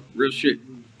out, bro. Real shit.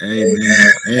 Hey,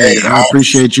 man. Hey, I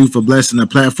appreciate you for blessing the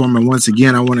platform. And once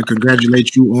again, I want to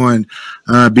congratulate you on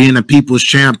being a People's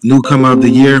Champ, Newcomer of the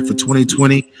Year for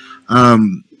 2020.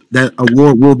 That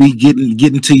award will be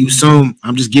getting to you soon.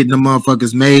 I'm just getting the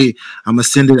motherfuckers made. I'm gonna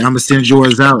send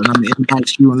yours out, and I'm gonna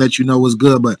inbox you and let you know what's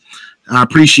good. But I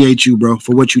appreciate you, bro,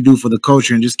 for what you do for the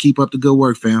culture, and just keep up the good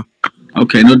work, fam.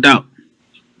 Okay, no doubt.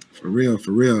 For real.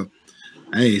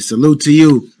 Hey, salute to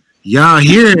you. Y'all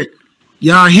hear it.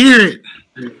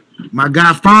 My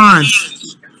guy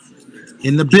Fonz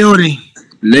in the building.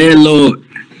 Landlord.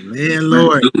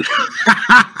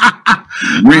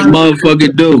 Rent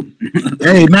motherfucking do.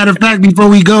 Hey, matter of fact, before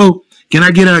we go, can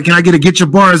I get a get your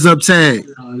bars up tag?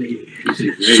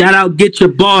 Shout out, get your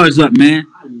bars up, man.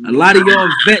 A lot of y'all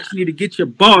vets need to get your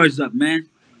bars up, man.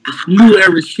 It's new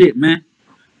era shit, man.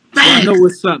 I know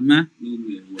what's up, man.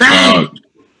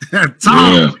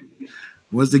 Tom.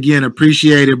 Once again,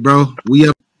 appreciate it, bro. We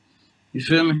up. You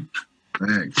feel me?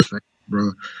 Thanks,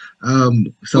 bro.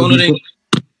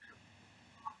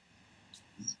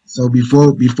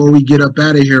 Before we get up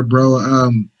out of here,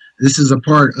 bro, this is a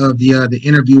part of the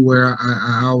interview where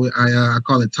I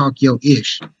call it Talk Yo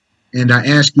Ish, and I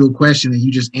ask you a question and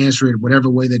you just answer it whatever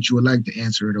way that you would like to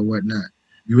answer it or whatnot.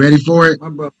 You ready for it?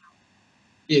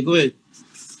 Yeah, go ahead.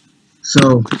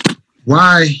 So,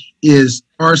 why is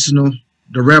Arsonal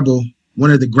the Rebel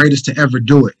one of the greatest to ever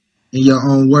do it? In your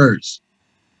own words.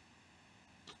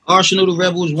 Arsonal the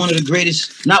Rebel is one of the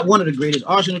greatest, not one of the greatest.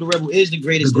 Arsonal the Rebel is the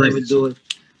greatest to ever do it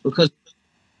because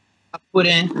I put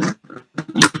in, you know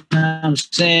what I'm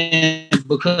saying,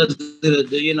 because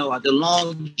the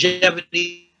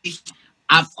longevity.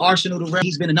 Arsonal the Rebel,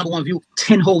 he's been the #1 view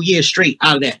 10 whole years straight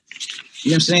out of that.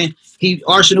 You know what I'm saying?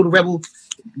 Arsonal the Rebel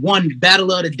won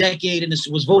Battle of the Decade and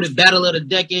was voted Battle of the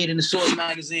Decade in the Source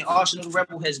magazine. Arsonal the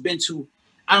Rebel has been to,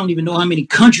 I don't even know how many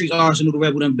countries Arsonal the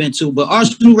Rebel done been to, but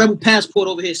Arsonal the Rebel passport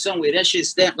over here somewhere. That shit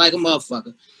stamped like a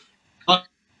motherfucker. Arsonal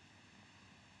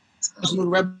the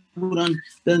Rebel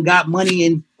done got money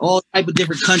in all type of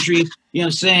different countries. You know what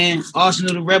I'm saying?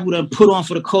 Arsonal the Rebel done put on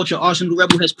for the culture. Arsonal the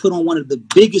Rebel has put on one of the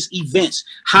biggest events,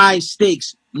 high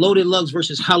stakes, Loaded Lugs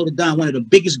versus Hollow the Don, one of the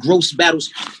biggest gross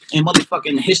battles in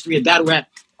motherfucking history of battle rap.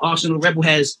 Arsonal the Rebel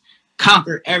has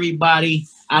conquered everybody.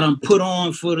 I done put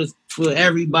on for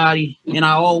everybody, and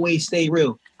I always stay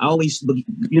real. I always,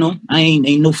 I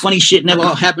ain't no funny shit never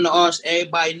happened to us.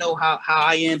 Everybody know how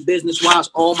I am business wise.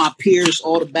 All my peers,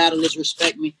 all the battlers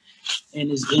respect me,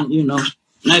 and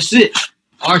that's it.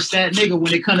 Arse that nigga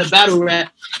when it comes to battle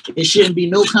rap, it shouldn't be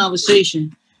no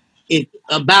conversation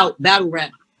about battle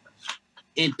rap,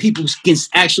 and people can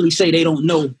actually say they don't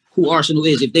know who Arsonal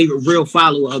is if they a real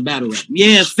follower of battle rap.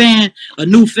 Yeah, a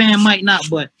new fan might not,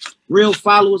 but real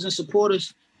followers and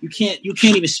supporters, you can't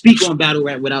even speak on battle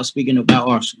rap without speaking about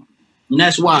Arsonal. And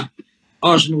that's why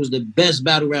Arsonal is the best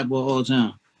battle rapper of all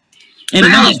time. And the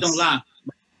numbers don't lie.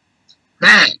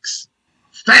 Facts,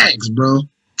 bro.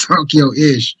 Talk your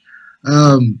ish.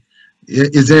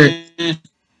 Is there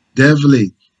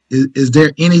definitely is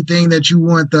there anything that you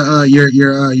want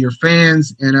your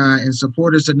fans and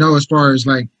supporters to know as far as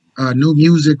like new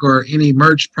music or any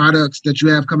merch products that you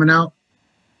have coming out?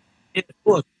 Yeah, of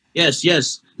course.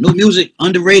 Yes. New music,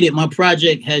 underrated. My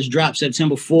project has dropped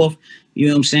September 4th. You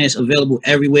know what I'm saying? It's available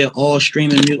everywhere, all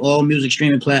music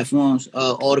streaming platforms.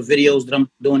 All the videos that I'm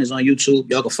doing is on YouTube.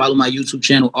 Y'all can follow my YouTube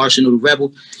channel, Arsonal the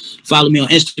Rebel. Follow me on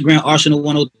Instagram,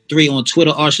 Arsonal103, on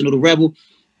Twitter, Arsonal the Rebel.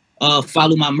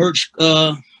 Follow my merch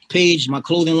page, my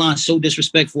clothing line, So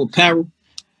Disrespectful Apparel.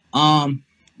 You know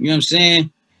what I'm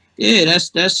saying? Yeah,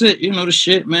 that's it. You know the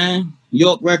shit, man.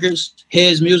 York Records,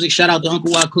 Heads Music. Shout out to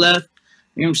Uncle Wyclef.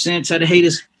 You know what I'm saying? Tell the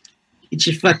haters, get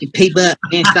your fucking paper up,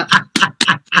 man. Stop.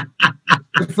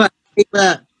 Get your fucking paper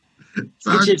up.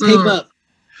 Get your paper up.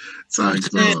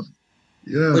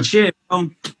 Yeah. But yeah,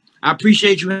 I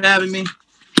appreciate you having me.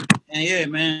 And yeah,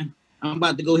 man, I'm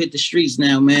about to go hit the streets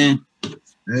now, man.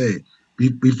 Hey,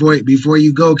 before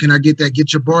you go, can I get that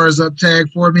Get Your Bars Up tag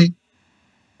for me?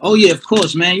 Oh yeah, of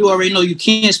course, man. You already know you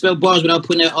can't spell bars without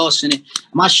putting that us in it.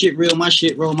 My shit real, my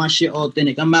shit raw, my shit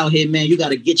authentic. I'm out here, man. You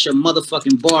gotta get your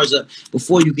motherfucking bars up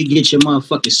before you can get your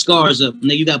motherfucking scars up.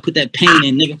 Nigga, you gotta put that pain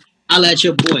in, nigga. I'll at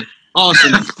your boy.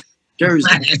 Awesome. Jersey.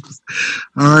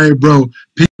 All right, bro.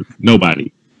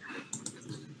 Nobody.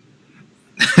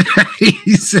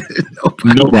 He said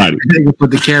nobody. Nigga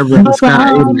put the camera in the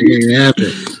sky.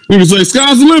 Nigga say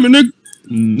sky's the limit, nigga.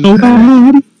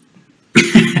 Nobody.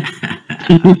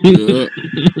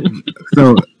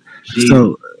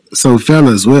 So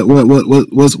fellas,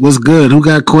 what's good? Who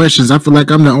got questions? I feel like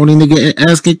I'm the only nigga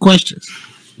asking questions.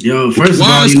 Yo, first of all,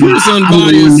 why is Chris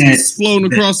unbiased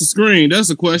floating across the screen? That's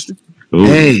a question. Ooh,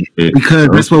 hey, because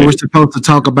that's what we're supposed to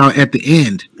talk about at the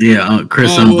end. Yeah,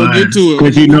 Chris unbiased. We'll get to it.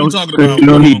 Because you know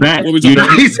he back. You know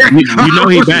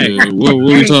he back. What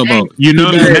we talking about? You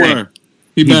know he's back.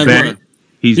 He back.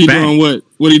 He's back. Doing what?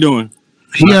 What are you doing?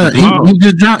 He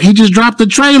just dropped the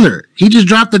trailer. He just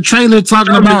dropped the trailer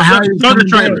talking about how he's show the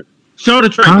trailer. Show the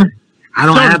trailer. Huh? I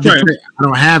don't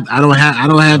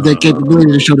have that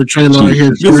capability to show the trailer on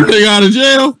here. This nigga out of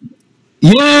jail?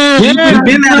 Yeah, he's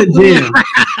been out of jail.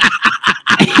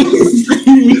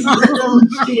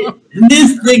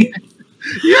 This nigga.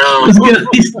 Yo,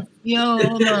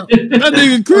 hold up. That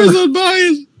nigga Chris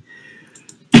unbiased.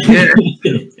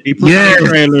 He put on the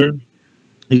trailer.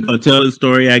 He gonna tell the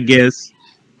story, I guess.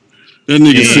 That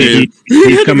nigga said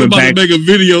he's coming about back. to make a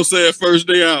video saying first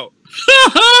day out.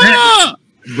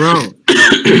 Bro,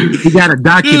 he got a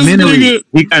documentary.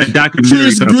 He got a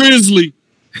documentary. Chris Grizzly.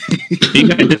 He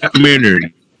got a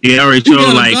documentary. He already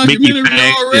showed like Mickey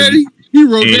Fax already. He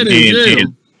wrote that in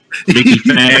jail. Mickey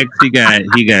Fax.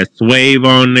 He got Swave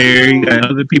on there. He got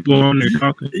other people on there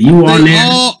talking. You on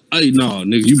there? Hey, no,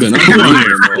 nigga, you been on there,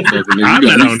 motherfucker. Nigga. I'm You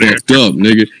got not me on there. fucked up,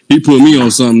 nigga. He put me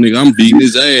on something, nigga. I'm beating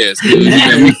his ass. Nigga. He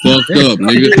got me fucked up,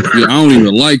 nigga. Yeah, I don't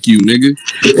even like you, nigga.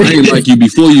 I ain't like you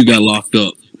before you got locked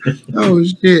up. Oh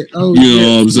shit! Oh, you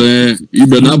know what I'm saying? You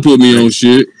better not put me on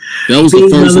shit. That was the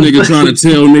first nigga trying to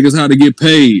tell niggas how to get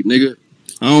paid, nigga.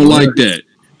 I don't like that.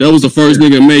 That was the first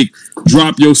nigga make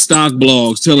drop your stock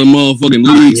blogs telling motherfucking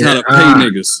leagues how to pay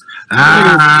niggas.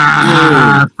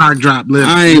 Stock drop list.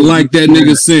 I ain't like that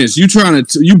nigga since. You trying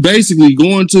to, you basically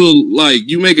going to like,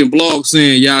 you making blogs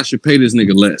saying y'all should pay this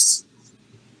nigga less.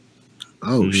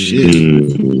 Oh shit!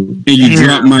 And you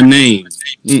drop my name.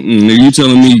 Nigga, you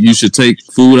telling me you should take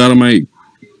food out of my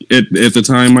at the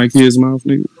time my kid's mouth,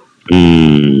 nigga?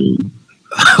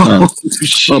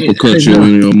 Uppercut you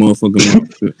in your motherfucking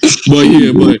mouth.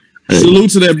 But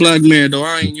salute to that black man though.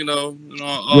 I ain't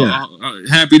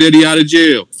happy that he out of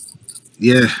jail.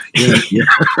 Yeah.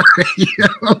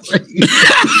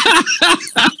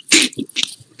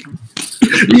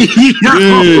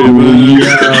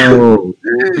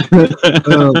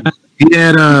 He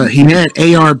had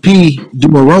ARP do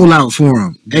a rollout for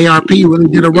him. ARP really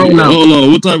did a rollout. Hold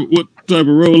on, what type of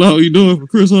rollout you doing for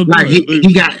Chris? Like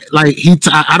he got like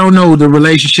I don't know the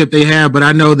relationship they have, but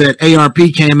I know that ARP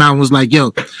came out and was like,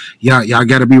 "Yo, y'all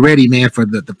got to be ready, man, for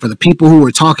the people who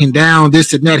were talking down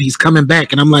this and that. He's coming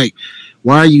back." And I'm like,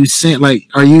 "Why are you sent? Like,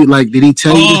 are you like? Did he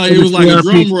tell you?" Oh, it was like ARP?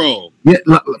 A drum roll. Yeah,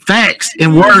 facts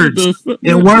and words.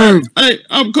 In words. Hey,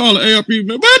 I'm calling ARP,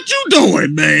 man. What you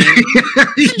doing, man?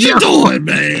 What you doing,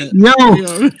 man? Yo.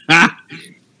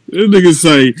 This nigga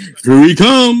say, here he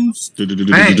comes.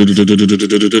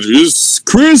 It's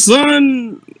Chris,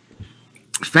 son.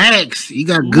 Facts. He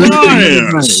got goods in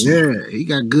everybody. Yeah, he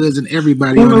got goods in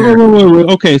everybody. Wait.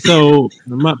 Okay, so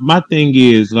my thing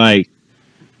is like,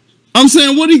 I'm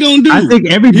saying, what he gonna do? I think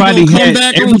everybody said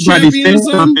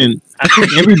something. I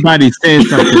think everybody said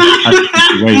something about the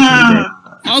situation.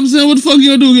 I'm saying, what the fuck you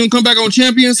gonna do? You gonna come back on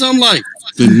Champion? Something like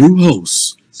the new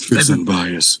host, Chris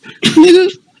Unbiased. Nigga,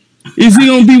 is he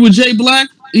gonna be with Jay Black?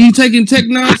 He taking Tech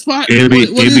Nine's spot?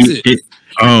 What is it?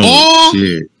 Oh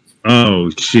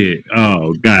shit!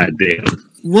 Oh goddamn!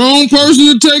 Wrong person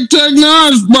to take Tech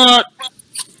Nine's spot.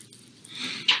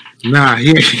 Nah,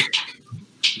 he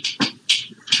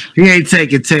ain't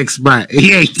taking Tech's spot.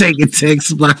 He ain't taking Tech's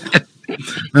spot.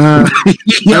 I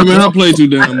mean, I play too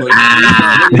damn much.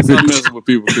 I'm messing with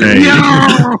people.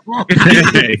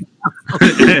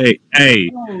 Hey,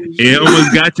 it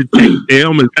almost got to take. It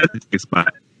almost got to take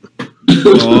spot.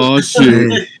 Oh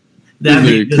shit! That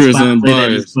made Chris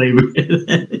Unbiased.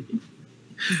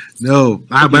 No,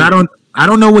 but I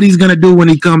don't know what he's gonna do when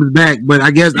he comes back. But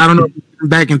I guess I don't know if he's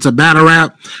back into battle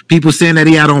rap. People saying that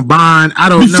he out on bond. I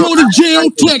don't know. Before the jail,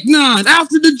 Tech Nine.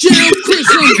 After the jail, Chris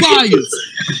Unbiased.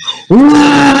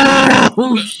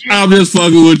 I'm just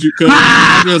fucking with you, cuz.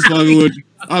 I'm just fucking with you.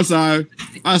 I'm sorry.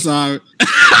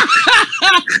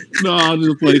 No, I'll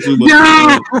just play too much.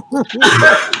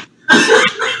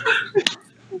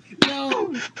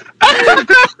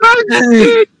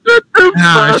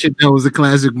 That was a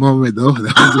classic moment, though.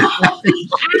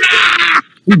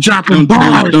 He dropping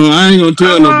bars. I ain't gonna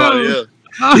tell nobody else.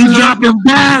 He's dropping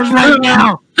bars right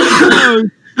now.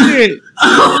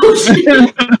 Oh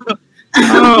shit!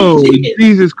 Oh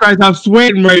Jesus Christ! I'm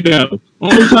sweating right now.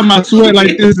 Only time I sweat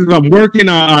like this is I'm working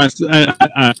on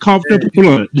a comfortable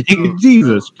blunt.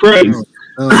 Jesus Christ!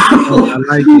 I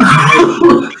like it.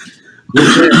 I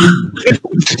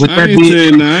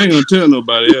ain't gonna tell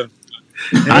nobody else.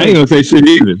 I ain't gonna say shit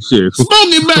either. Shit.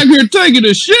 Smokey back here taking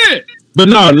a shit. But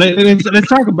no, let's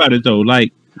talk about it though.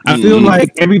 Like I feel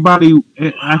like everybody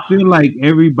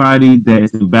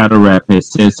that's in battle rap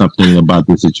has said something about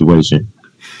this situation.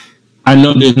 I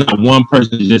know there's not one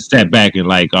person that just sat back and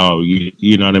like, oh,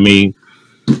 you know what I mean?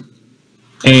 And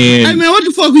hey man, what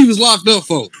the fuck he was locked up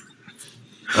for?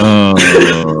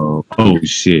 Oh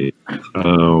shit.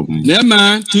 Never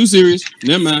mind. Too serious.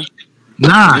 Never mind.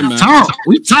 Nah, talk.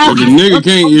 We talking. The nigga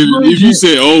can't. If you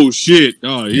say, "Oh shit,"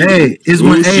 hey, it's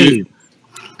when hey.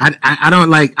 I don't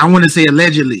like. I want to say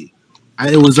allegedly.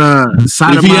 It was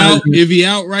If he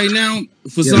out right now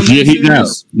for some he's out.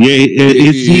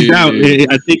 He's out.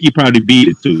 I think he probably beat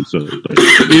it too. So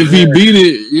if he beat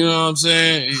it, you know what I'm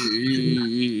saying?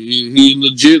 He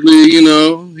legitly,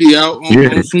 he out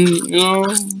on some,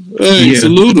 hey,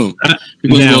 salute him.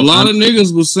 Because a lot of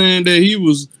niggas was saying that he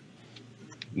was.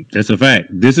 That's a fact.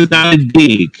 This is not a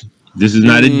dig. This is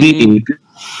not a dig.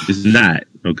 This is not,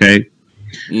 okay?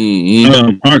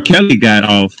 R. Kelly got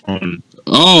off on.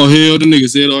 Oh, hell, the nigga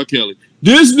said R. Kelly.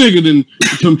 This nigga didn't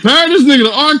compare this nigga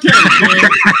to R. Kelly, man.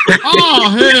 Oh,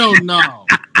 hell no.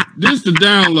 This the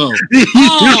download.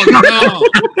 Oh, no.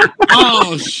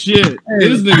 Oh, shit.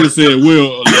 This nigga said,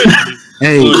 well,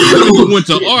 nigga went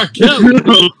to R. Kelly.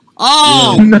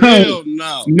 Oh, hell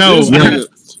no. No.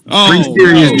 Free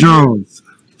Serious Jones.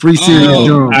 Free Serious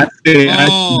Jones. I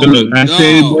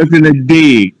said it wasn't a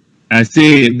dig. I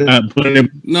said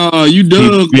no, you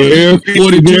dug. There are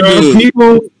people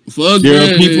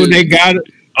that got it.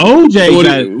 OJ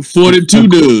got it. 42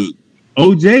 dug.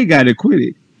 OJ got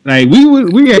acquitted. Like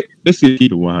let's keep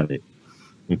it 100.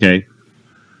 Okay.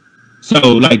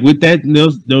 So like with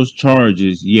those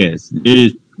charges, yes,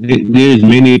 there's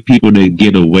many people that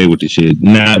get away with the shit.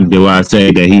 Now do I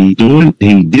say that he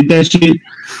did that shit?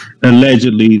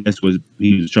 Allegedly, that's what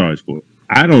he was charged for.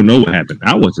 I don't know what happened.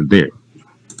 I wasn't there.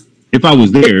 If I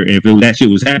was there, if that shit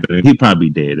was happening, he'd probably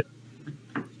be dead.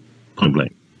 Point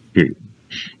blank. Period.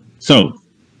 So,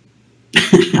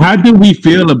 how do we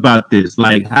feel about this?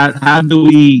 Like, how do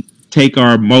we take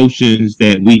our emotions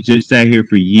that we just sat here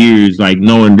for years, like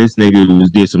knowing this nigga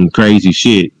did some crazy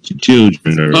shit to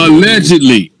children?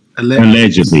 Allegedly.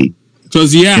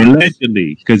 Because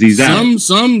he's out.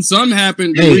 Some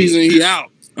happened. The reason he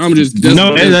out. I'm just that's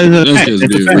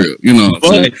just real. You know what I'm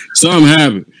saying? Something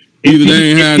happened. Either they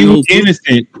ain't had no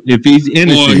innocent. If he's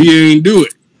innocent, or he ain't do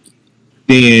it,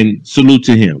 then salute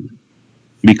to him.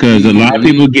 Because a lot of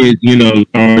people get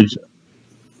charged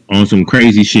on some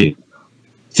crazy shit.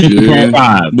 Yeah.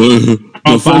 Five. But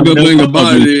the fucked up thing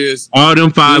about it is all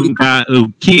them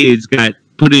kids got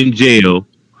put in jail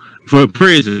for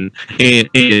prison,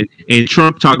 and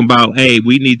Trump talking about, hey,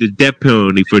 we need the death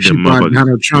penalty for them motherfuckers.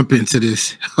 Donald Trump into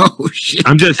this. Oh shit!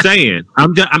 I'm just saying.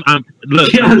 I'm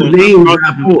look. No,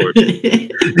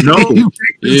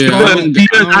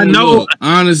 because I know. Look,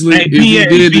 honestly, if he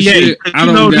did the shit, I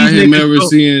don't got him ever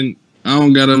seeing. I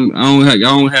don't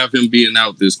have him being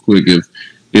out this quick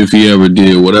if he ever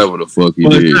did whatever the fuck he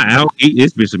did.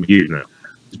 It's been some years now.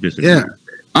 Yeah,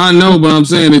 I know, but I'm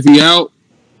saying if he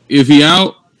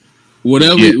out.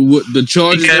 Whatever the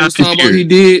charges that was talking about he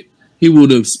did, he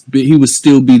would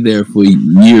still be there for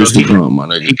years to come, my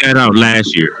nigga. He got out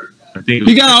last year. I think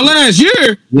he got out last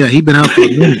year. Yeah, he been out for a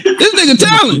minute. This nigga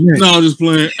talent. No, I'm just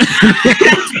playing.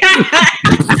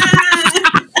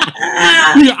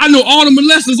 I know all the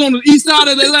molesters on the east side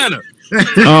of Atlanta.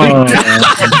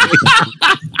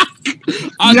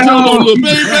 I tell him on Lil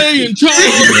Baby and Charles.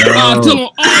 I tell him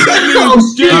all that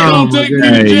niggas just don't take me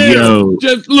to jail.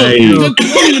 Just look,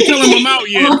 don't even tell him I'm out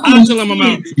yet. I'll tell him I'm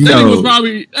out.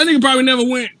 That nigga probably never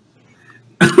went.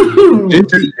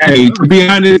 Hey, to be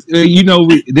honest,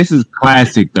 this is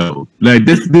classic though. Like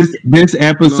this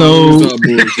episode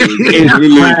is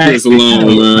classic.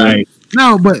 Man.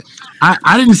 No, but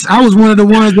I didn't. I was one of the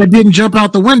ones that didn't jump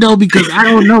out the window because I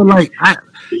don't know. Like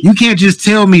you can't just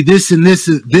tell me this and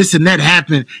that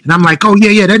happened, and I'm like, oh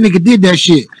yeah, that nigga did that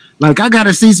shit. Like I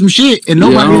gotta see some shit, and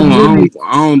nobody.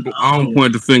 I don't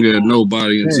point the finger at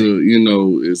nobody until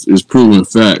it's proven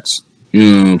facts.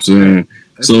 You know what I'm saying?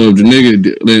 So if the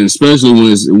nigga, then especially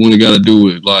when it got to do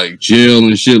with like jail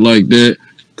and shit like that,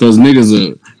 because niggas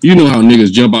are, how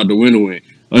niggas jump out the window. And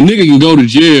a nigga can go to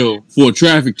jail for a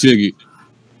traffic ticket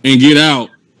and get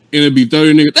out, and it be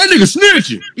 30 niggas. That nigga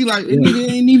snitching. He like, that nigga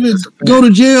ain't even go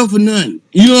to jail for nothing.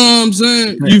 You know what I'm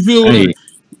saying? You feel like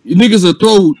niggas will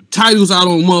throw titles out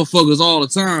on motherfuckers all the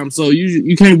time, so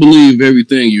you can't believe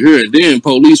everything you hear. Then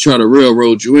police try to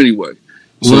railroad you anyway.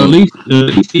 Well, at least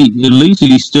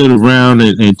he stood around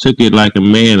and took it like a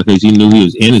man because he knew he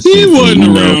was innocent. He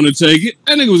wasn't around to take it.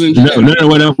 That nigga was in jail. No,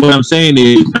 what I'm saying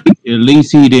is, at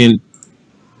least he didn't.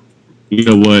 You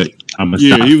know what? I'm gonna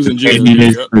stop. He was in jail.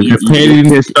 The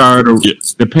pettiness started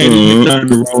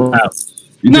to roll out.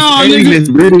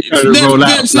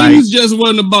 That sentence just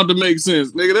wasn't about to make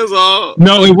sense, nigga. That's all.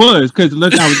 No, it was because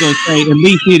look, I was gonna say at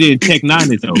least he didn't check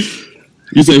nine it though.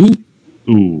 You say who?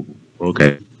 Ooh,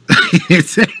 okay. He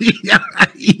said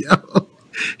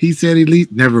at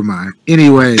least. Never mind.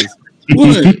 Anyways,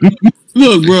 what?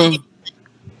 Look, bro.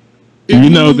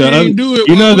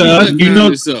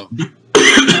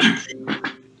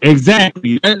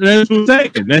 Exactly. That's what I'm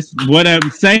saying. That's what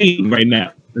I'm saying right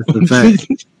now. That's the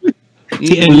fact.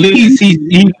 At least he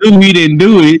knew he didn't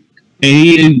do it, and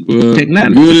he didn't take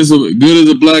nothing. Good as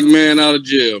a black man out of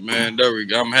jail, man. There we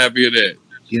go. I'm happy of that.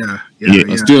 Yeah.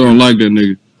 I still don't like that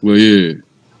nigga. Well, yeah.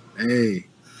 Hey.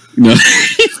 No.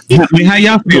 I mean, how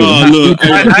y'all feel?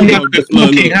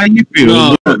 How you feel?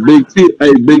 No, Big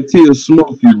T will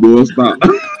smoke you, boy. Stop.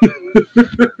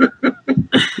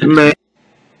 Man.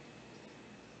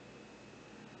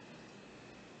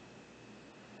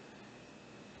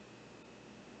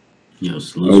 Yo,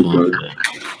 salute. Okay.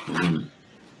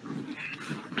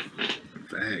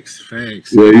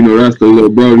 Facts. Yeah, you know that's the little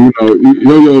bro. You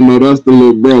know that's the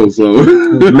little bro. So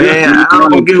man, I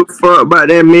don't give a fuck about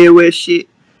that Midwest shit.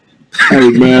 Hey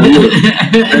man, look.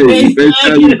 Hey, they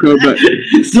tell you come back.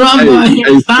 Somebody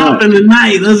stop in the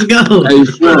night. Let's go. Hey,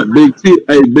 Swamp, Big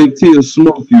T will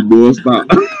smoke you, boy. Stop.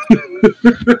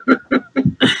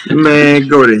 Man,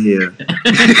 go to hell.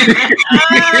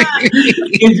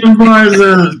 Get your bars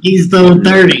up. Keystone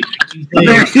 30.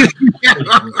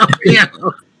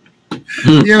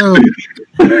 Yo.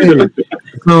 Hey.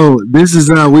 So this is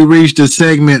we reached a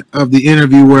segment of the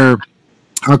interview where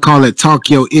I call it Talk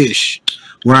Yo Ish,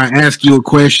 where I ask you a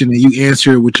question and you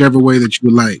answer it whichever way that you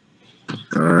would like.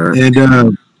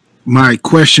 And my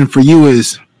question for you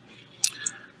is,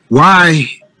 why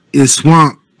is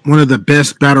Swamp one of the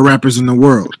best battle rappers in the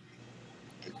world?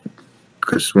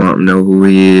 Cause Swamp know who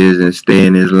he is and stay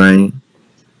in his lane.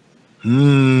 Yeah.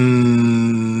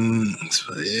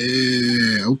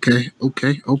 Okay.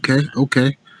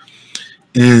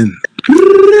 And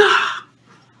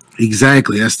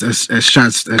exactly. That's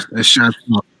shots. That's shots.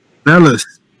 Fellas,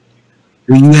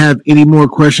 do you have any more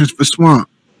questions for Swamp?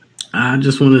 I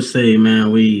just want to say,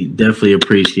 man, we definitely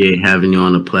appreciate having you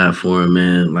on the platform,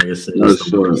 man. Like I said, it's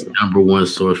the number one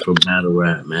source for battle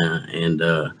rap, man. And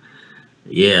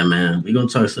yeah, man, we're gonna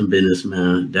talk some business,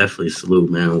 man. Definitely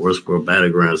salute, man. Worst World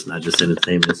Battlegrounds, not just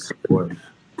entertainment support.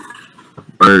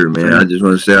 Word, man. I just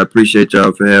want to say I appreciate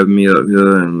y'all for having me up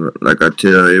here, and like I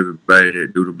tell everybody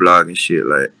that do the blog and shit,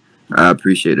 like I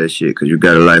appreciate that shit because you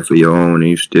got a life of your own and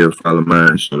you still follow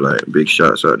mine. So like, big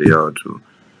shots out to y'all too.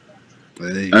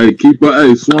 Hey,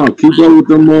 Swamp, keep up with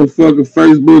them motherfucking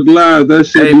Facebook Live. That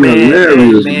shit be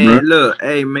hilarious, man. Bro. Look,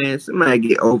 hey, man, somebody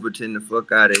get Overton the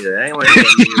fuck out of here. I ain't want to hear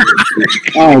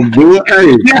that Oh, boy,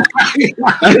 hey.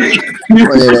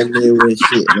 that Midwest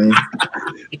shit, man.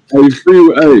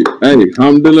 Hey,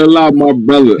 alhamdulillah, my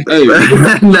brother. Hey. My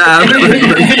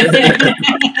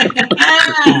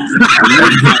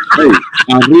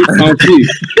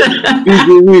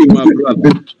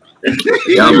brother.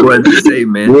 Y'all what to say,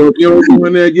 man. Well, if you don't go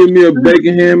in there, give me a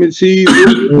bacon, ham, and cheese.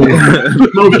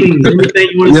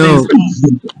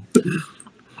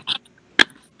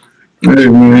 Hey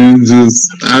man,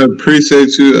 I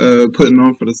appreciate you putting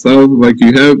on for the South like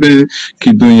you have been.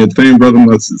 Keep doing your thing, brother.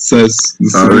 My success.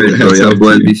 Alright, bro. Y'all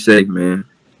boys be safe, man.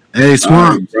 Hey,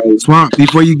 Swamp. Swamp.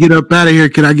 Before you get up out of here,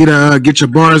 can I get your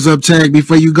bars up tag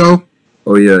before you go?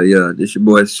 Oh yeah. This your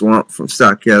boy Swamp from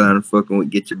South Carolina. Fucking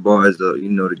with Get Your Bars Up. You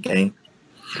know the game.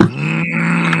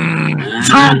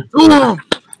 Talk to him.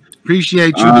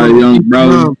 Appreciate you, bro. Young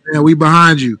brother. Man, we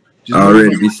behind you.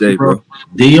 Already be safe, bro.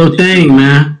 Do your thing,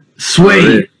 man.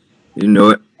 Sway. You know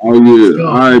it. Oh yeah.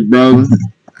 All right, brother.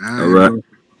 All right.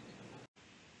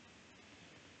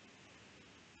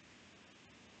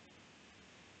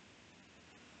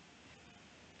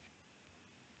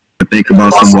 Think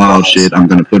about some wild shit. I'm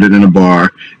gonna put it in a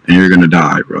bar, and you're gonna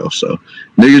die, bro. So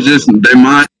niggas just they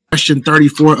mind. Question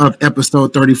 34 of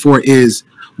episode 34 is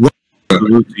what? I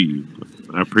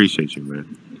appreciate you, man.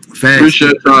 Facts.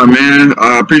 Appreciate y'all, man.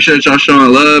 I appreciate y'all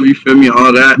showing love. You feel me?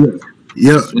 All that.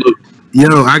 Yo,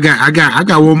 I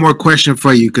got one more question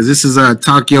for you because this is a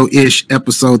Tokyo-ish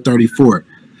episode 34.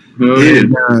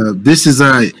 And this is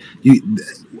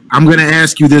I'm gonna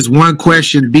ask you this one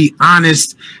question. Be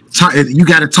honest. You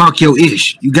gotta talk your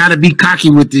ish. You gotta be cocky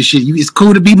with this shit. It's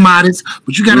cool to be modest,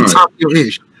 but you gotta talk your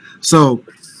ish. So,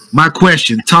 my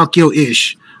question, talk your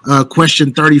ish.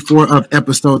 Question 34 of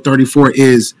episode 34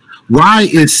 is: why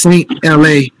is Saint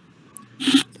LA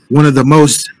one of the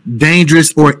most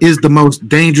dangerous, or is the most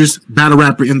dangerous battle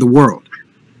rapper in the world?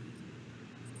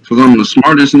 Because I'm the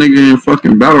smartest nigga in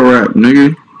fucking battle rap,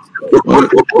 nigga. What?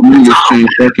 Niggas can't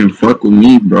fucking fuck with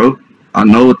me, bro. I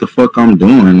know what the fuck I'm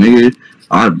doing, nigga.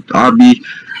 I'll be.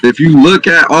 If you look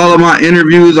at all of my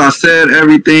interviews, I said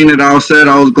everything that I said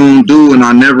I was gonna do, and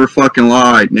I never fucking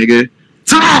lied, nigga.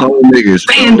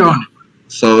 Stand on it.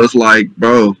 So it's like,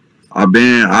 bro, I've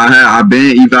been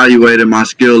evaluating my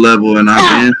skill level, and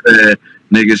I've been said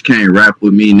niggas can't rap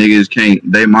with me. Niggas can't.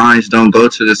 They minds don't go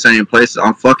to the same place.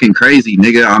 I'm fucking crazy,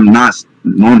 nigga. I'm not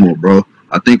normal, bro.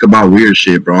 I think about weird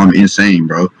shit, bro. I'm insane,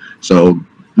 bro. So,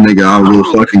 nigga, I will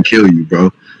fucking kill you,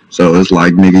 bro. So it's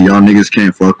like, nigga, y'all niggas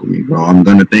can't fuck with me, bro. I'm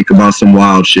gonna think about some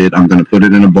wild shit. I'm gonna put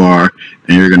it in a bar,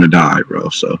 and you're gonna die, bro.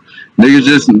 So niggas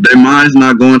just, their mind's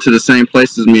not going to the same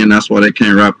place as me, and that's why they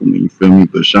can't rap with me. You feel me?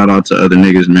 But shout out to other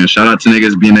niggas, man. Shout out to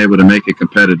niggas being able to make it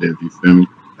competitive. You feel me?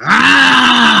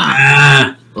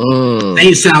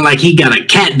 They sound like he got a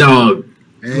cat dog.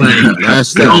 Like,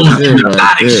 that's that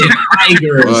shit right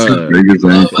there.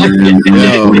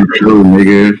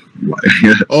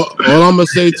 All I'm gonna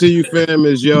say to you, fam,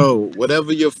 is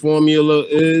whatever your formula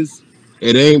is,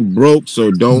 it ain't broke, so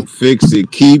don't fix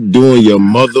it. Keep doing your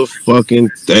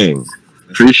motherfucking thing.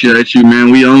 Appreciate you,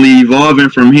 man. We only evolving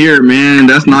from here, man.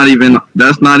 That's not even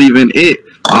it.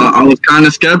 I was kind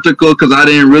of skeptical because I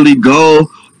didn't really go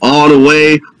all the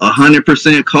way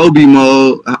 100% Kobe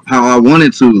mode how I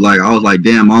wanted to. Like, I was like,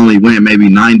 damn, I only went maybe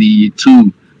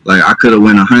 92. Like, I could have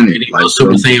went 100. Like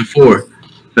Super Saiyan 4.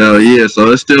 Hell yeah,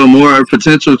 so it's still more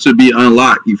potential to be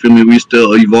unlocked. You feel me? We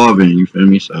still evolving. You feel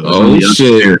me? So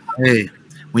shit. Hey,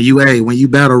 when you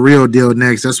battle Real Deal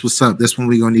next, that's what's up. That's when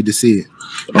we gonna need to see it.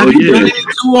 Have you done any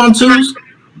 2-on-2s?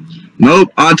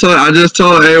 Nope. I just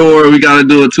told A-Ward we gotta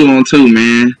do a 2-on-2,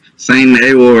 man. Saint and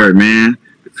A-Ward, man.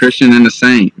 The Christian and the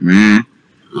Saint, man.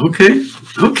 Okay.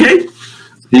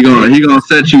 He gonna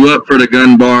set you up for the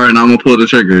gun bar, and I'm gonna pull the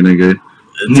trigger, nigga.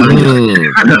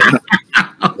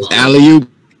 Alley-oop.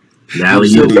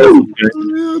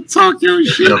 Talk your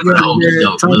shit,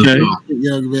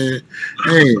 young man.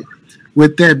 Hey,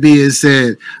 with that being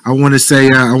said, I want to say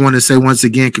once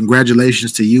again,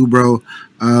 congratulations to you, bro.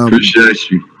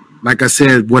 Appreciate you. Like I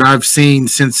said, what I've seen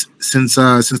since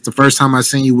the first time I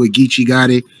seen you with Geechee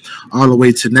Gotti, all the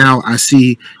way to now, I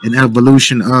see an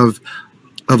evolution of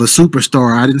a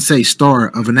superstar. I didn't say star,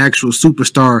 of an actual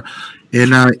superstar,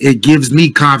 and it gives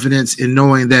me confidence in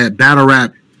knowing that battle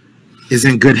rap is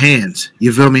in good hands.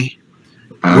 You feel me?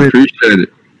 I appreciate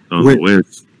it.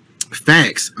 With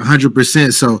facts,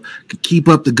 100%. So keep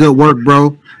up the good work,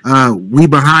 bro. We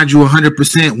behind you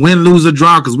 100%. Win, lose, or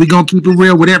draw, because we gonna keep it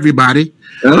real with everybody.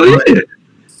 Oh yeah.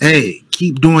 Hey,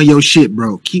 keep doing your shit,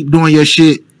 bro. Keep doing your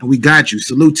shit, and we got you.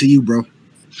 Salute to you, bro.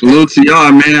 Salute to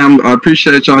y'all, man. I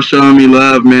appreciate y'all showing me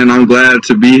love, man. I'm glad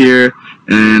to be here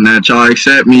and that y'all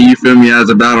accept me. You feel me, as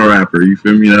a battle rapper. You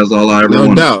feel me? That's all I ever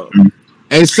wanted. No doubt.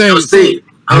 Hey, Saint,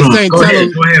 tell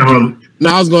him. No,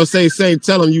 I was gonna say, Saint,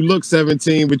 tell him you look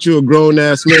 17, but you a grown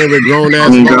ass man with grown ass.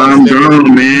 I'm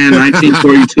grown, man.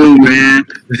 1942, man.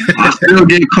 I still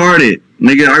get carded,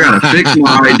 nigga. I gotta fix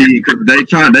my ID because they be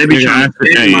trying to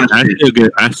fix my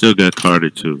shit. I still got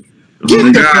carded too.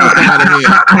 Get the fuck out of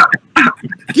here!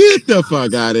 Get the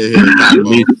fuck out of here,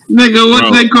 nigga.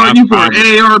 What they call you for?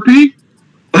 AARP?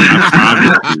 I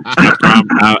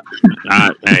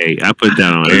put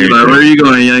that on everything. Like, where you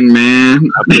going, young man?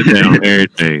 I put that on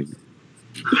everything.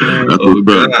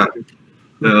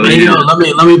 Hey, yo,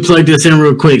 let me plug this in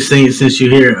real quick, since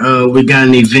you're here. We got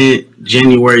an event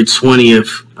January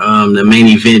 20th. The main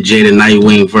event, Jada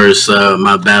Nightwing versus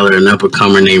my battler, an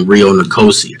up-and-comer named Rio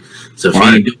Nkosi. So if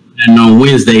you do that on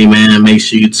Wednesday, man, make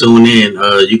sure you tune in.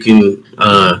 You can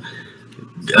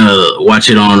watch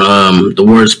it on the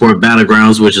Word Sport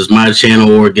Battlegrounds, which is my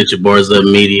channel, or GetYaBarzUp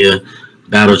Media,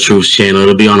 Battle Truths channel.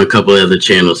 It'll be on a couple of other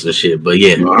channels and shit. But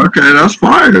yeah. Okay, that's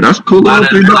fire. That's cool.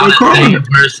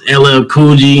 Versus LL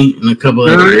Cool G and a couple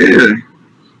of other.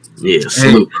 Yeah,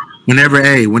 salute.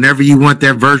 Hey, whenever you want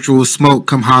that virtual smoke,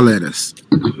 come holler at us.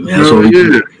 That's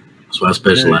what I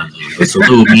specialize in. But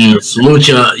salute, man. Salute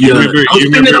y'all. You remember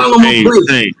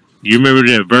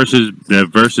that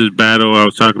versus battle I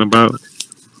was talking about?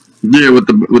 Yeah, with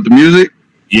the music?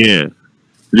 Yeah.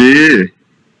 Yeah.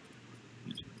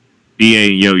 BA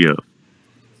and Yo-Yo.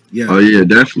 Yeah. Oh yeah,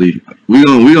 definitely. We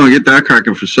gonna get that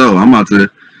cracking for sure. I'm about to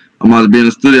be in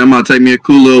the studio. I'm about to take me a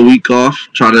cool little week off,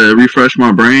 try to refresh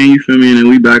my brain, you feel me? And then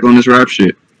we back on this rap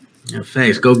shit. Yeah,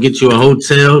 thanks. Go get you a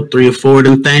hotel, 3 or 4 of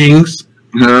them things.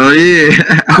 Hell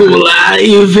yeah. Cool out,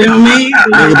 you feel me?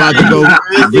 We're about to go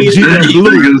Vegeta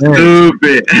Blue.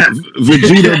 Stupid.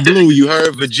 Vegeta Blue, you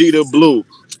heard? Vegeta Blue.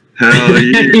 Hell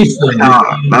yeah.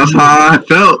 That's how I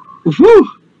felt. Woo.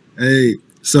 Hey,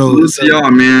 so y'all,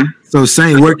 man. So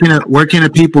Saint, where can the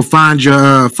people find you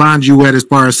at as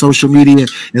far as social media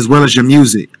as well as your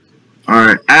music? All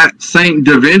right, at Saint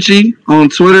Da Vinci on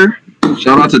Twitter.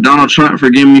 Shout out to Donald Trump for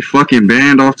getting me fucking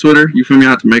banned off Twitter. You feel me? I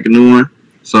have to make a new one.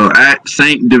 So at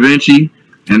Saint Da Vinci,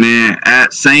 and then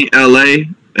at Saint LA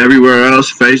everywhere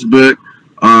else, Facebook,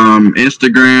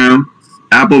 Instagram,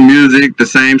 Apple Music, the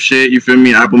same shit. You feel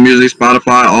me? Apple Music,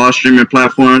 Spotify, all streaming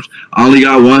platforms. I only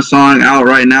got one song out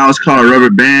right now. It's called Rubber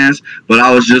Bands, but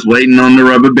I was just waiting on the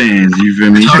rubber bands. You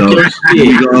feel me? So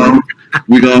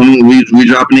we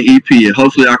dropping the EP.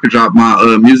 Hopefully, I could drop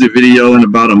my music video in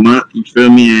about a month. You feel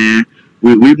me? And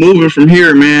we moving from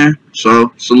here, man.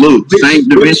 So salute. Saint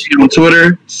Da Vinci on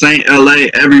Twitter, Saint LA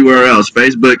everywhere else.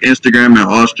 Facebook, Instagram, and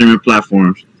all streaming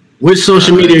platforms. Which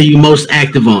social media are you most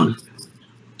active on?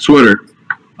 Twitter.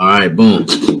 All right, boom.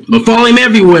 But follow him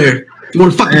everywhere. If you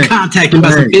want to fucking contact him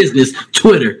about some business,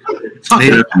 Twitter.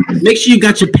 Make sure you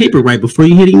got your paper right before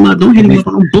you hit him up. Don't hit him up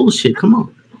on bullshit. Come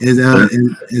on.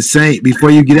 And Saint, before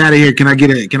you get out of here, can I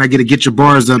get a get your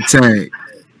bars up tag?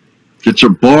 Get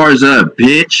your bars up,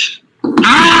 bitch.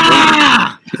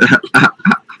 Ah!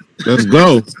 Let's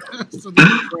go.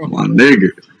 My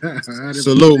nigga.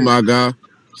 Salute, my guy.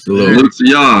 Salute to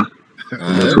y'all.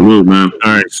 Salute, man.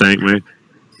 All right, Saint, man.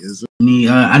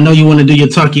 I know you want to do your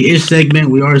Talk Your Ish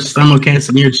segment. We are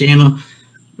simulcasting your channel.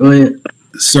 Go ahead.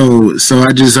 So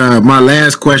I just my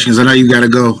last questions. I know you gotta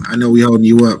go. I know we holding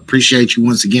you up. Appreciate you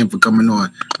once again for coming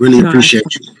on. Really appreciate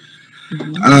you.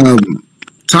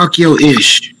 Talk Your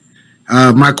Ish.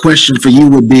 My question for you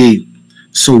would be,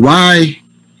 so why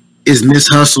is Miss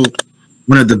Hustle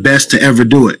one of the best to ever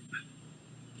do it?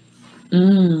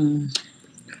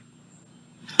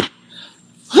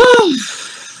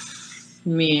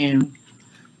 Man,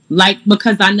 like,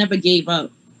 because I never gave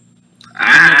up.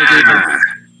 I've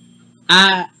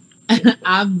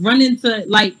run into,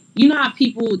 like, you know how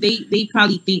people they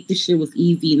probably think this shit was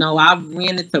easy. No, I've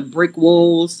ran into brick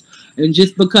walls, and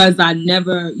just because I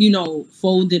never,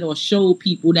 folded or showed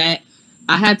people that,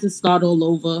 I had to start all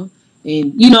over.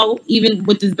 And even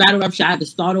with this battle rap shit, I had to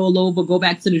start all over, go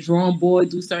back to the drawing board,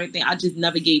 do certain things. I just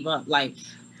never gave up. Like,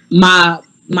 my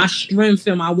strength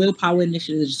and my willpower in this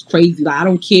shit is just crazy. Like, I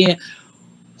don't care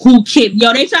who kid.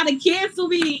 Yo, they try to cancel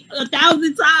me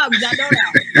 1,000 times. I know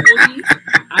that.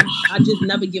 I just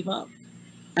never give up.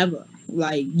 Ever.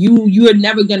 Like, you are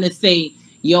never gonna say,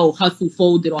 yo, Hustle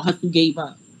folded or Hustle gave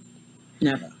up.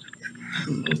 Never.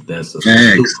 Thanks.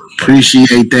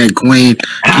 Appreciate that, Queen.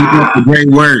 Keep up the great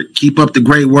work. Keep up the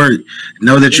great work.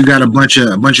 Know that you got a bunch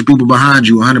of people behind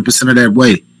you 100% of that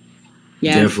way.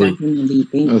 Yeah, definitely.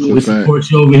 Thank you. We support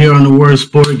you over here on the Word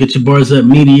Sport. Get your Bars Up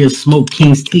Media, Smoke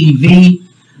Kings TV.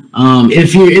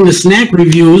 If you're in the snack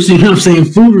reviews,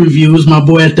 food reviews, my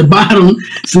boy at the bottom,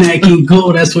 Snack King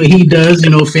Cole, that's what he does,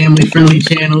 family friendly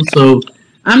channel. So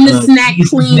I'm the snack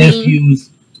queen. Nephews,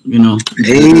 Somebody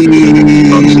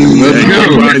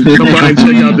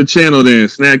check out the channel then.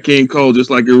 Snack King Cole,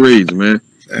 just like it reads, man.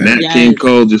 Nat King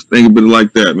Cole, just think of it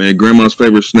like that, man. Grandma's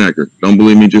favorite snacker. Don't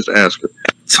believe me, just ask her.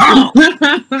 Tom.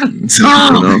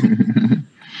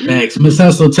 Thanks. Miss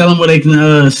Hustle, tell them where they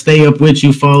can stay up with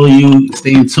you, follow you,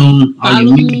 stay in tune, all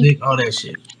your music, all that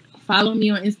shit. Follow me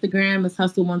on Instagram, Miss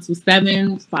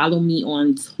Hustle127. Follow me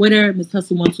on Twitter, Miss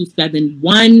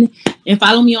Hustle1271. And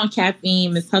follow me on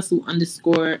Caffeine, Miss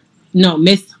Hustle_. No,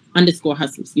 Miss _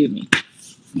 Hustle, excuse me.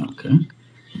 Okay.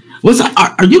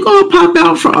 Are you gonna pop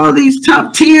out for all these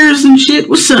top tiers and shit?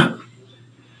 What's up?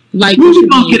 Like, when we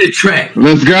gonna get a track?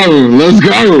 Let's go.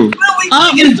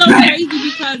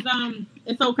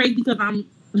 It's so crazy because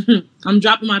I'm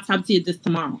dropping my top tier this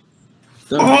tomorrow.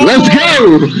 So. Let's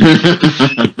go.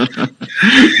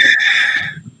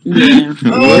 Yeah.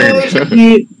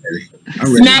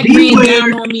 Smack ran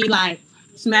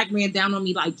down on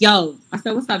me like, yo. I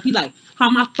said, what's up? He like, how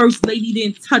my first lady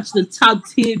didn't touch the top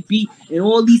 10 beat and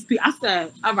all these people. I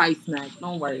said, all right, Smack,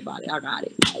 don't worry about it. I got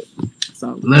it.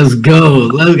 So let's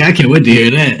go. I can't wait to hear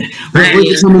that.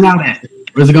 Where's it coming out at?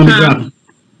 Where's it gonna be dropping?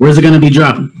 Where's it gonna be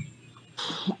dropping?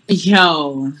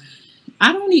 Yo,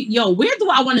 I don't even. Yo, where do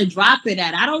I want to drop it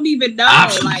at? I don't even know.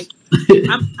 Like,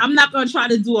 I'm not gonna try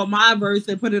to do a my verse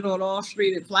and put it on all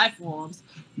streaming platforms,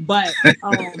 but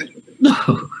I'll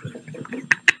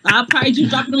probably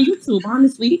just drop it on YouTube,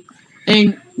 honestly,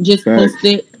 and just post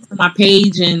it to my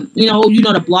page. And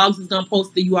the blogs is gonna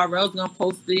post the URL is gonna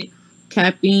post it.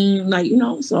 Caffeine,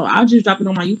 so I'll just drop it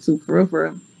on my YouTube for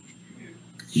real.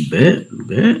 Bet.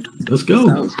 Let's go.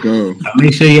 Let's go.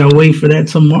 Make sure y'all wait for that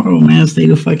tomorrow, man. Stay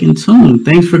the fucking tuned.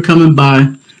 Thanks for coming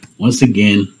by once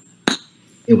again.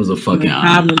 It was a fucking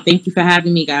honor. Thank you for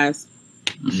having me, guys.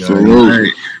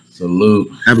 Salute.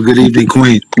 Have a good evening,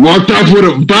 Queen. Walked off with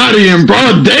a body in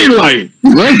broad daylight.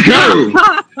 Let's go.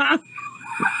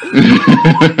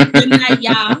 Good night,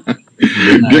 y'all.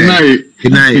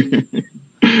 Good night.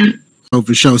 Oh,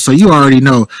 for sure. So you already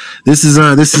know this is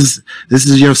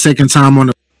your second time on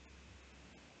the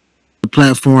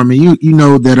platform, and you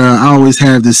know that I always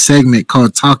have this segment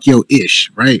called Talk Your Ish,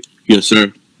 right? Yes,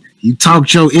 sir. You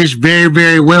talked your ish very,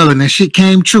 very well, and that shit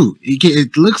came true.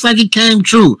 It looks like it came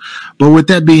true. But with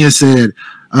that being said,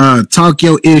 Talk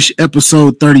Your Ish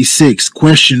episode 36,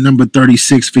 question number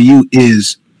 36 for you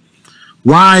is,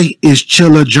 why is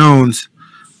Chilla Jones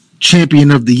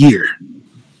champion of the year?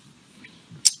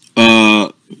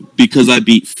 Because I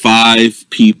beat 5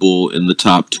 people in the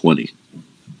top 20.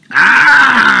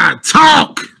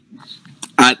 Talk!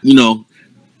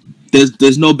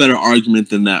 There's no better argument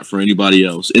than that for anybody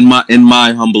else. In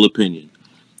my humble opinion,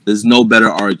 there's no better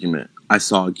argument. I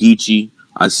saw Geechee,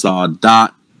 I saw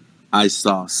Dot, I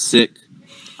saw Sick,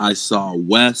 I saw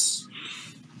Wes,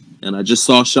 and I just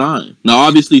saw Shine. Now,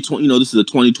 obviously, this is a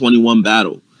 2021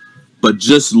 battle, but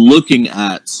just looking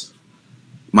at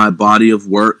my body of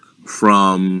work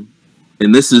and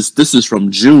this is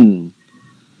from June.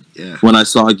 Yeah. When I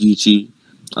saw Geechee,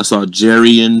 I saw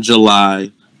Jerry in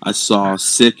July. I saw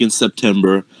Sick in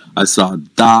September. I saw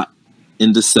Dot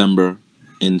in December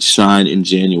and Shine in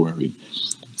January.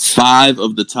 5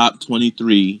 of the top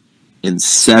 23 in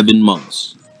 7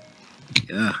 months.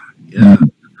 Yeah.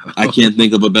 I can't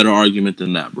think of a better argument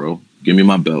than that, bro. Give me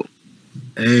my belt.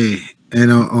 Hey,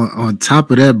 and on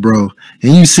top of that, bro,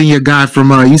 and you seen your guy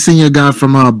from is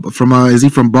he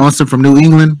from Boston, from New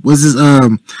England? What's his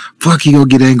fuck, he gonna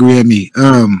get angry at me.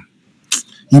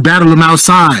 You battled him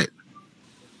outside.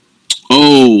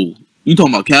 Oh, you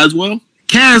talking about Caswell?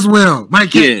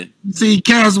 Mike. Yeah. See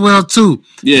Caswell too.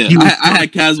 Yeah, I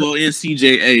had Caswell and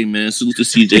CJA, man. Salute to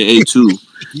CJA too.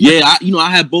 Yeah, I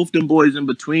had both them boys in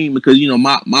between because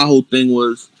my whole thing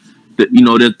was that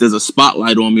that there's a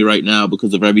spotlight on me right now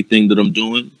because of everything that I'm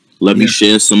doing. Let me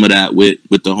share some of that with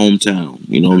the hometown.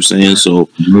 You know what I'm saying? So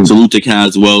salute to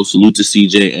Caswell, salute to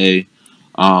CJA.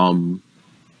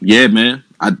 Yeah, man.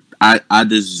 I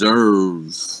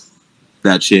deserve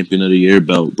that champion of the year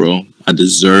belt, bro. I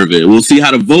deserve it. We'll see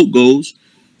how the vote goes.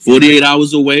 48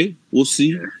 hours away. We'll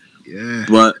see. Yeah.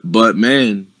 But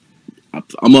man,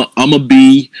 I'm a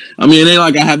be. I mean, it ain't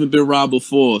like I haven't been robbed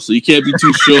before, so you can't be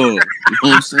too sure. You know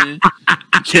what I'm saying?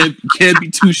 You can't be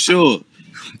too sure.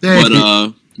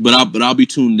 But I'll be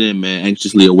tuned in, man.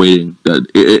 Anxiously awaiting that.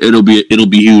 It'll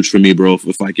be huge for me, bro.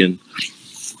 If I can.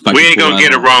 We ain't gonna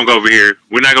get it wrong over here.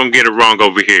 We're not gonna get it wrong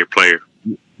over here, player.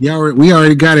 We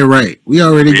already got it right.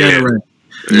 Got it right.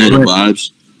 You know the vibes.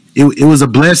 It was a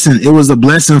blessing. It was a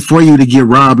blessing for you to get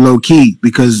robbed low key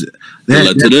because that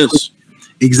led to this.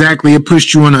 Exactly. It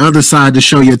pushed you on the other side to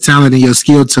show your talent and your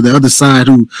skill to the other side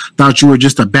who thought you were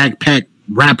just a backpack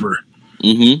rapper.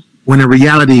 Mm-hmm. When in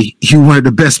reality, you one of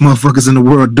the best motherfuckers in the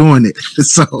world doing it.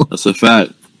 So that's a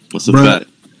fact. Fact.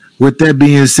 With that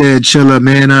being said, Chilla,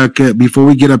 man, before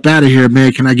we get up out of here,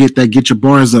 man, can I get that Get Your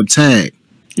Bars Up tag?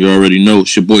 You already know.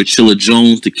 It's your boy Chilla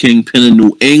Jones, the Kingpin of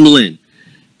New England.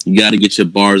 You got to get your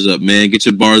bars up, man. Get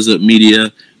your bars up,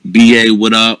 media. BA,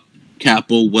 what up?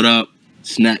 Capo, what up?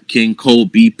 Snack King Cole,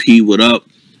 BP, what up?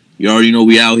 You already know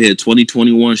we out here.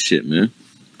 2021 shit, man.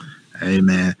 Hey,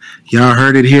 man. Y'all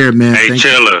heard it here, man. Hey,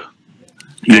 Chilla.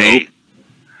 Hey,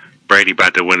 Brady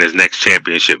about to win his next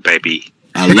championship, baby.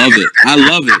 I love it. I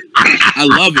love it. I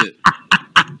love it.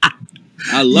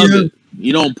 I love it.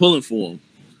 I'm pulling for him.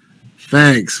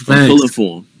 Thanks. I'm pulling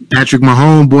for him. Patrick, my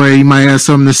homeboy, he might have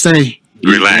something to say.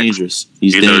 Relax. Dangerous.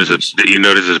 You know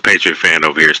this is a Patriot fan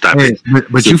over here. Stop it.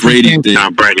 But you Brady thing.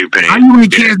 I'm Brady fan. How you in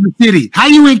Kansas City? How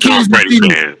you in Kansas City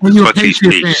when you're a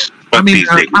Patriot fan? Fuck these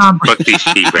niggas. Fuck these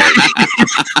Chiefs,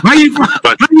 baby.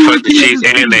 Fuck the Chiefs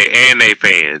and they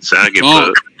fans. I get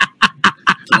fucked.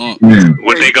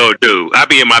 What they gonna do? I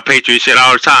be in my Patriot shit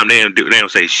all the time. They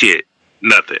don't say shit.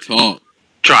 Nothing.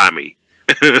 Try me.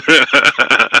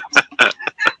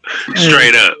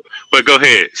 Straight up. But go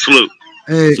ahead. Salute.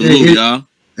 Salute, y'all.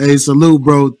 Hey, salute,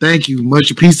 bro. Thank you.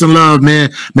 Much peace and love,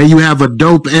 man. May you have a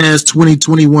dope ass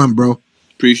 2021, bro.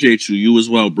 Appreciate you. You as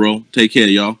well, bro. Take care,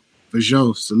 y'all. For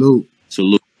sure. Salute.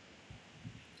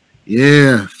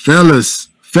 Yeah, fellas.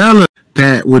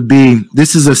 Pat would be.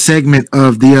 This is a segment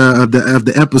of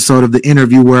the episode of the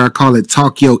interview where I call it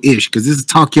Talk Yo Ish, because this is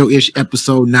Talk Yo Ish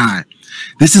episode 9.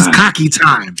 This is cocky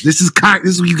time. This is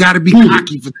you got to be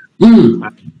cocky for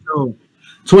this. So,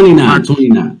 29.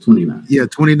 Yeah,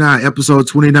 29, episode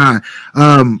 29.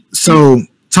 So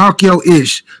Talk Yo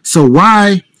Ish. So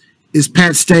why is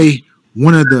Pat Stay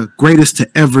one of the greatest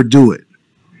to ever do it?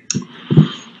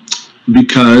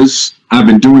 Because I've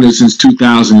been doing it since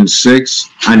 2006.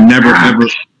 I never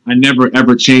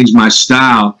ever changed my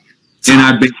style, and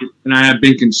I have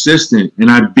been consistent,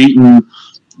 and I've beaten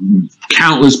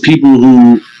countless people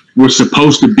who were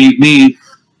supposed to beat me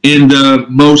in the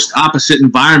most opposite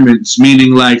environments,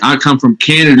 meaning like I come from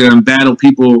Canada and battle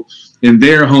people in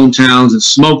their hometowns and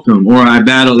smoke them, or I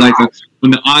battle like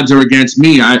when the odds are against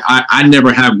me. I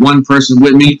never have one person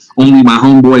with me, only my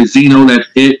homeboy Zeno.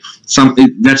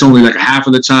 That's only like half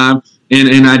of the time,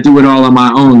 and I do it all on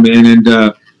my own, man. And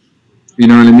you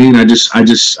know what I mean? I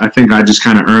think I just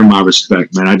kind of earned my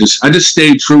respect, man. I just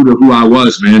stayed true to who I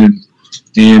was, man,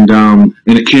 and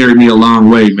it carried me a long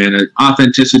way, man.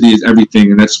 Authenticity is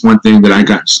everything, and that's one thing that I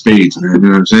got in spades, man. You know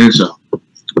what I'm saying? So,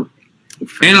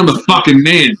 and I'm the fucking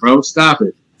man, bro. Stop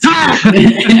it.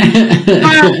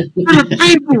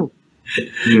 People.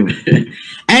 Yeah.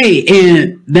 Hey,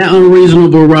 and that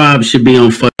Unreasonable Rob should be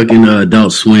on fucking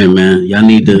Adult Swim, man. Y'all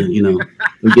need to,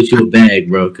 we'll get you a bag,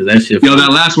 bro, because that shit. Yo,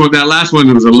 that last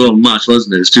one was a little much,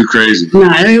 wasn't it? It's too crazy.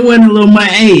 Nah, it wasn't a little much.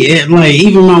 Hey, like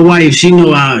even my wife, she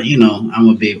know I'm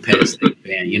a big Penn State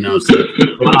fan, So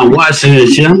when I'm watching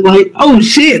this shit, I'm like, oh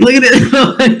shit, look at it.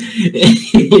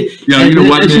 Yo, you know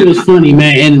what? That shit was funny,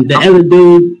 man. And the other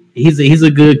dude, he's a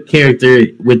good character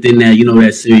within that,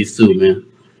 that series too, man.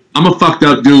 I'm a fucked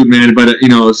up dude, man, but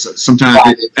sometimes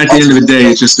at the end of the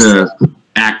day, it's just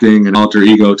acting and alter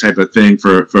ego type of thing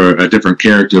for a different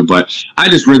character. But I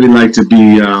just really like to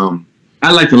be. I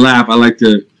like to laugh. I like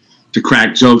to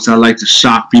crack jokes. I like to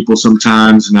shock people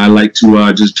sometimes, and I like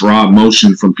to just draw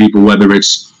emotion from people, whether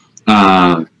it's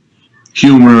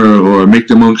humor or make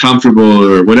them uncomfortable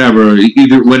or whatever.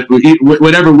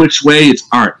 Whatever which way, it's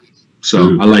art.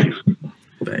 So I like it.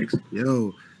 Thanks.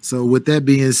 Yo. So with that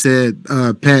being said,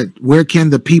 Pat, where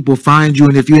can the people find you?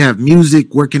 And if you have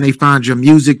music, where can they find your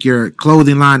music, your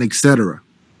clothing line, etc.?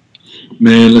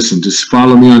 Man, listen, just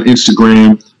follow me on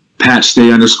Instagram,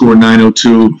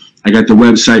 patstay_902. I got the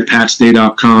website,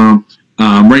 patstay.com.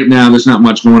 Right now, there's not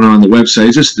much going on the website.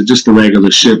 It's just the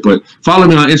regular shit. But follow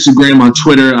me on Instagram, on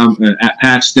Twitter, at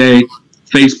patstay.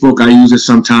 Facebook, I use it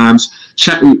sometimes.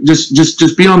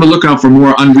 Just be on the lookout for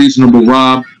more Unreasonable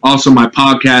Rob. Also, my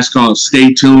podcast called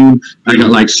Stay Tuned. I got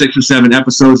like 6 or 7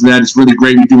 episodes of that. It's really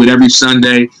great. We do it every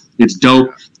Sunday. It's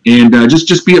dope. And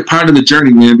just be a part of the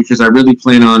journey, man, because I really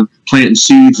plan on planting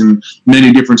seeds in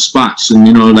many different spots. And,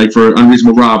 like for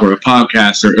Unreasonable Rob or a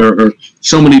podcast or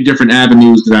so many different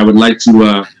avenues that I would like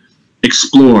to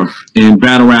explore. And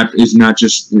battle rap isn't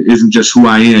just who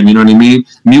I am. You know what I mean?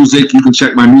 Music, you can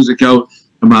check my music out.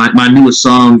 My newest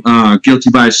song,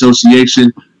 Guilty by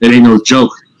Association. It ain't no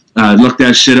joke. Look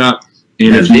that shit up.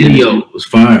 And that video was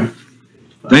fire.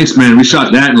 Thanks, man. We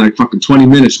shot that in like fucking 20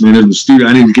 minutes, man, in the studio.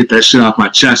 I didn't even get that shit off my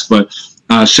chest. But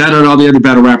shout out all the other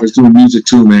battle rappers doing music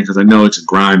too, man, because I know it's a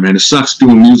grind, man. It sucks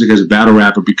doing music as a battle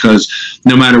rapper because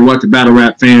no matter what, the battle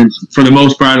rap fans, for the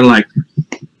most part, are like,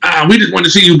 we just want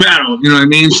to see you battle. You know what I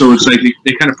mean? So it's like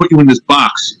they kind of put you in this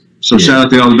box. So shout out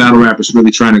to all the battle rappers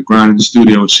really trying to grind in the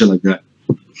studio and shit like that.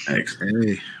 Hey,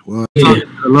 well, talking to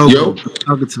the logo.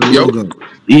 Talking to the logo.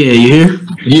 Yeah, you here?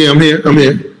 Yeah, I'm here.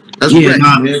 That's Yeah, Rex,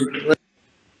 nah. man.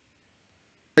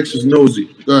 Rex is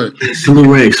nosy. Go ahead. Salute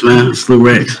Rex, man. Salute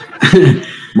Rex.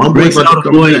 My boy Rex, about to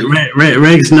come back.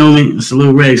 Rex know me.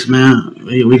 Salute Rex, man.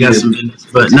 We got some business.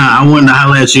 But I wanted to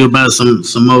holler at you about some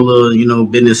more little,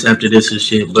 business after this and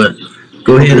shit. But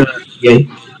go ahead, yeah.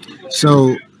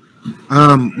 So,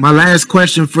 my last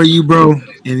question for you, bro,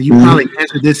 and you probably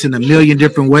answered this in a million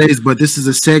different ways, but this is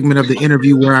a segment of the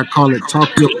interview where I call it Talk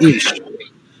Your Ish.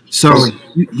 So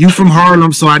you from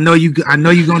Harlem, so I know you're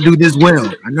gonna do this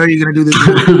well. I know you're gonna do this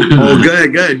well. Oh, go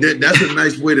ahead. That's a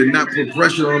nice way to not put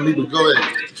pressure on me, but go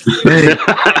ahead. Hey,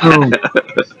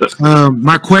 so,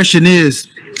 my question is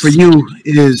for you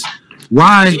is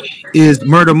why is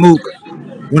Murda Mook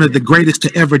one of the greatest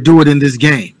to ever do it in this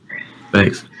game?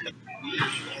 Thanks.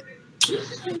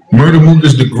 Murda Mook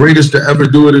is the greatest to ever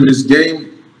do it in this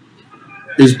game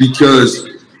is because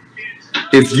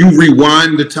if you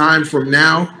rewind the time from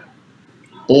now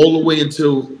all the way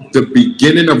until the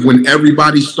beginning of when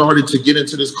everybody started to get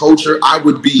into this culture, I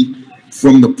would be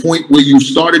from the point where you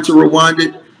started to rewind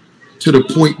it to the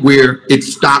point where it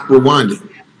stopped rewinding.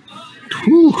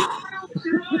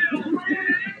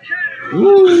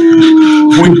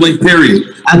 Point blank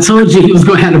period. I told you he was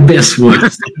going to have the best one.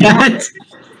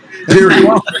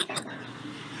 Period.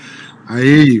 I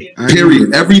hear you.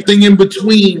 Period. Everything in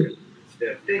between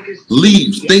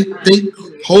leaves. Think,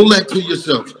 hold that to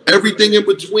yourself. Everything in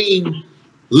between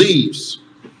leaves.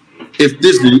 If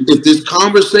this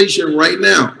conversation right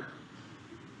now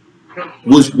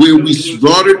was where we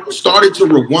started to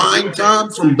rewind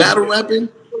time from battle rapping,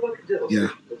 yeah,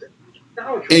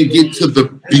 and get to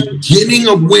the beginning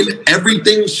of when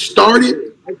everything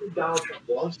started,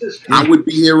 I would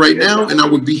be here right now, and I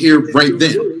would be here right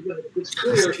then.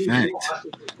 Fact.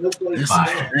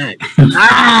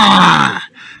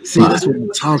 See, that's what I'm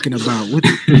talking about.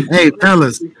 Hey,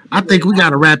 fellas, I think we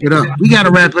gotta wrap it up.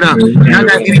 Y'all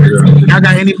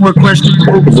got any more questions?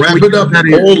 Wrap it up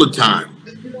all the time.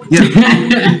 Yeah.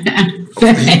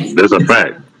 That's a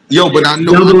fact. Yo, but I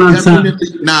know I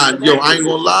ain't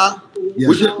gonna lie. Yeah.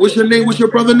 What's your name? What's your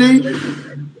brother name?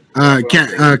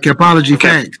 Capology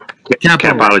Facts.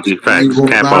 Capology Facts.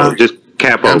 Capo. Just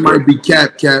Capo. That might be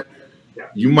Cap.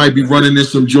 You might be running in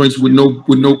some joints with no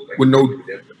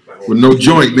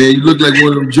joint, man. You look like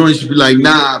one of them joints. You be like,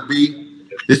 nah, B.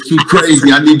 It's too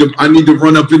crazy. I need to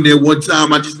run up in there one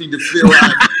time. I just need to feel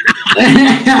like.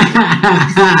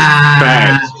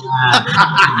 Facts.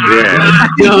 Yeah.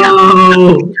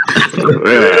 Yo.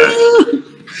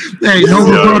 Hey, no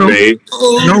rebuttal.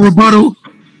 No rebuttal.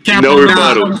 No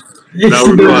rebuttal. No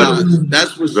rebuttal.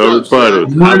 That's what's no up.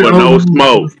 rebuttal. No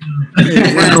smoke. I'm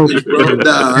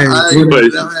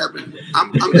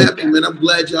happy, man. I'm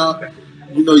glad y'all.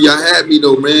 Y'all had me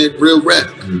though, man. Real rap.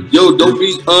 Yo, don't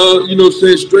be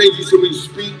saying strangers to me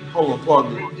speak. Hold on,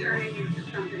 pardon me.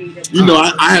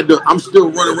 I'm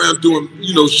still running around doing,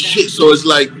 shit. So it's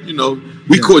like,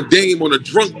 we caught Dame on a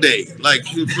drunk day. Like,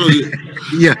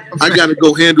 yeah, I gotta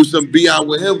go handle some BI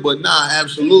with him. But nah,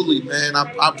 absolutely, man.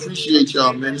 I appreciate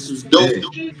y'all, man. This is dope.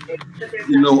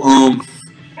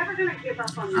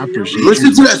 I appreciate.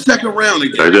 Listen to that second round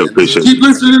again. I do appreciate. Keep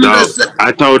listening to that second.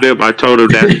 I told him that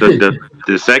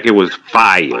the second was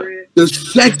fire. The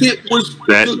second was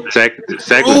the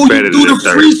second was better than the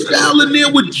third. Freestyle in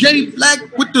there with Jay Black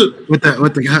with the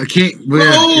king.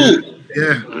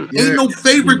 Yeah. Ain't no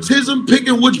favoritism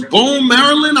picking which bone,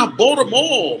 Maryland. I bought them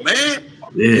all, man.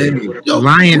 Yeah.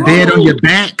 Lying dead on your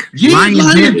back. Yeah,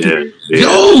 lying dead.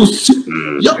 Yo,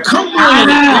 come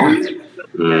on.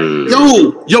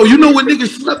 Yo, you know what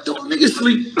niggas slept on? Niggas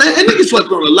sleep. Man, niggas slept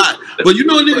on a lot. But you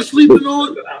know what niggas sleeping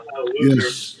on?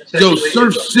 Yes. Yo,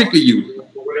 Surf sick of you.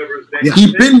 Yeah.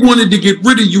 He been wanted to get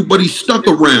rid of you, but he stuck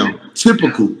around.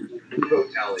 Typical.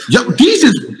 Yo, these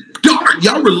is dark.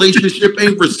 Y'all relationship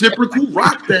ain't reciprocal.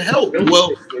 Rock the hell.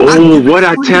 Well, what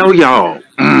I tell y'all.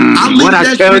 I'll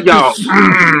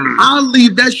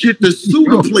leave that shit to Sue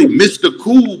to play Mr.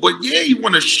 Cool, but yeah, you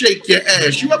want to shake your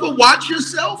ass. You ever watch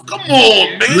yourself? Come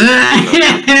on,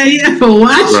 man. You ever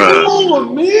watch? Come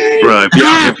on, man. Bro,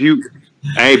 if you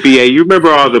hey, BA, you remember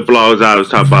all the blogs I was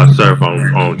talking about Surf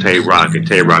on Tay Rock and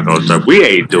Tay Rock on Surf? We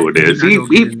ain't doing this.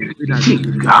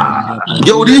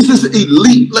 Yo, this is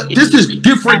elite. This is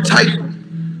different type.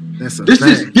 This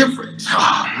is different.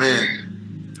 Oh,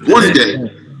 man. One day.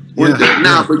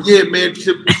 Nah, but yeah, man.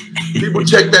 People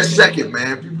check that second,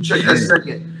 man. People check that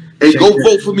second. Hey, go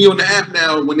vote for me on the app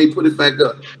now when they put it back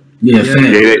up. Yeah,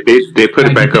 they put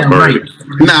it back up already.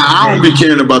 Nah, I don't be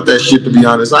caring about that shit, to be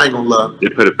honest. I ain't gonna lie. They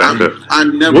put it back up. I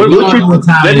never.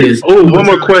 One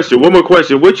more question.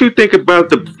 What you think about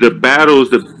the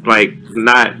battles that like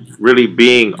not really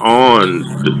being on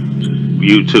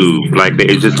YouTube? Like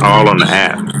it's just all on the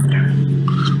app.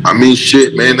 I mean,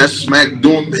 shit, man. That's Smack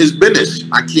doing his business.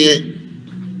 I can't.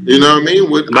 You know what I mean?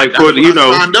 Like that's for what I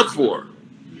signed up for.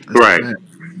 Right.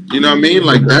 You know what I mean?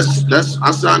 Like that's I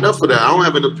signed up for that. I don't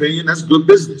have an opinion. That's good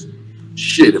business.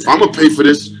 Shit, if I'm gonna pay for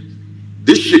this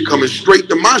shit coming straight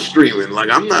to my streaming. Like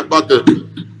I'm not about to,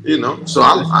 So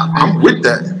I'm with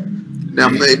that. Now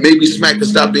maybe Smack can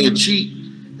stop being cheap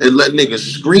and let niggas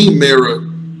screen mirror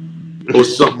or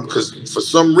something. Because for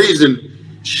some reason,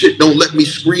 shit don't let me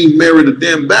screen mirror the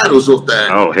damn battles off that.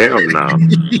 Oh hell no.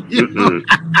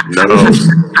 No.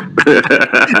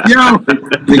 Yo,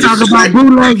 talk about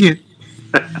bootlegging.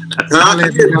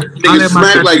 Nigga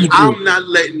Smack like I'm not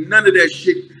letting none of that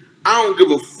shit. I don't give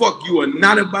a fuck. You are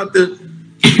not about to.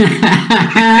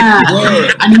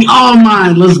 I need all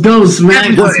mine. Let's go,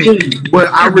 Smack. But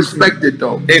I respect it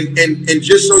though, and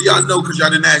just so y'all know, because y'all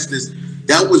didn't ask this,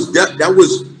 that was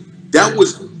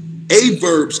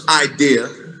A-Verb's idea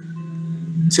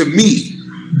to me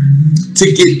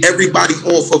to get everybody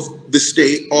off of the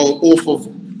stage or off of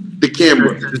the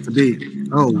camera.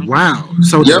 Oh wow!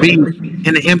 So to be in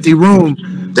an empty room.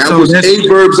 That was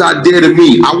A-Verb's idea to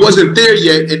me. I wasn't there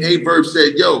yet, and A-Verb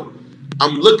said, "Yo,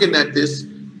 I'm looking at this.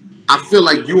 I feel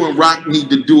like you and Rock need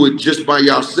to do it just by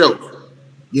yourself.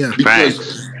 Yeah,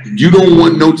 because you don't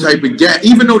want no type of gap.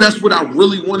 Even though that's what I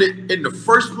really wanted in the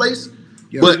first place,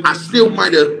 but I still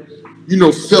might have,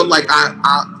 felt like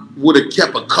I would have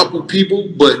kept a couple people,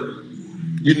 but."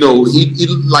 He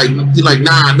like,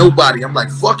 nah, nobody. I'm like,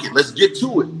 fuck it, let's get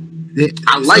to it.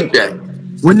 I like that.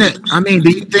 Wouldn't it? I mean, do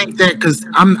you think that? Because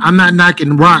I'm not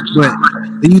knocking Rock, but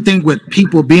do you think with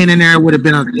people being in there it would have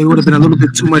been a little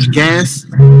bit too much gas?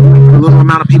 A little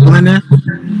amount of people in there.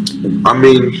 I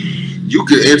mean, You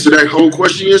can answer that whole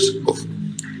question yourself.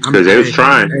 Because they was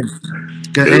trying. They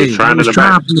was trying in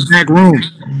the back room.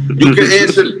 You can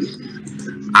answer.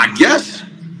 I guess.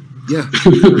 Yeah.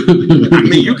 I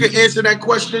mean, you can answer that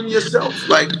question yourself,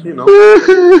 like, you know.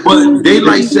 But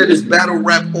Daylight said it's battle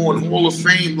rap on Hall of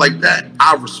Fame like that.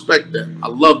 I respect that. I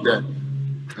love that.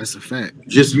 That's a fact.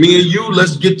 Just me and you.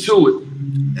 Let's get to it.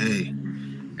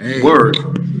 Hey. Word.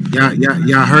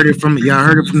 Y'all heard it from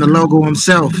the logo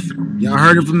himself. Y'all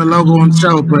heard it from the logo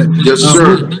himself. But yes,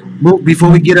 sir. Mook, before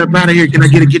we get up out of here, can I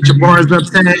get your bars up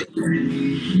tag?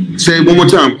 Say it one more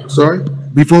time. Sorry.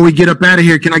 Before we get up out of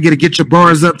here, can I get your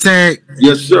bars up tag?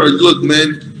 Yes, sir. Look,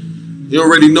 man. You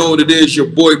already know what it is. Your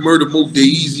boy Murda Mook, the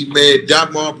easy man.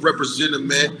 Dot Mob representing,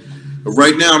 man. And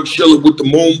right now, I'm chilling with the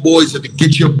Moan Boys at the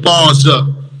Get Your Bars Up.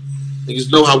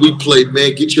 Niggas know how we play,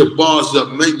 man. Get your bars up,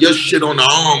 man. Your shit on the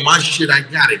arm. My shit, I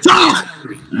got it.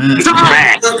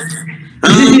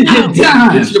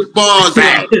 Get your bars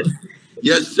up.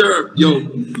 Yes, sir. Yo,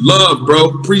 love, bro.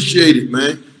 Appreciate it,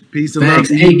 man. Peace and love.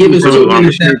 Hey, give us 2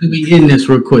 minutes after we end this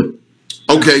real quick.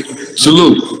 Okay.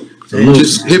 Salute.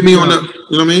 Just hit me on the,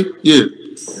 you know what I mean? Yeah.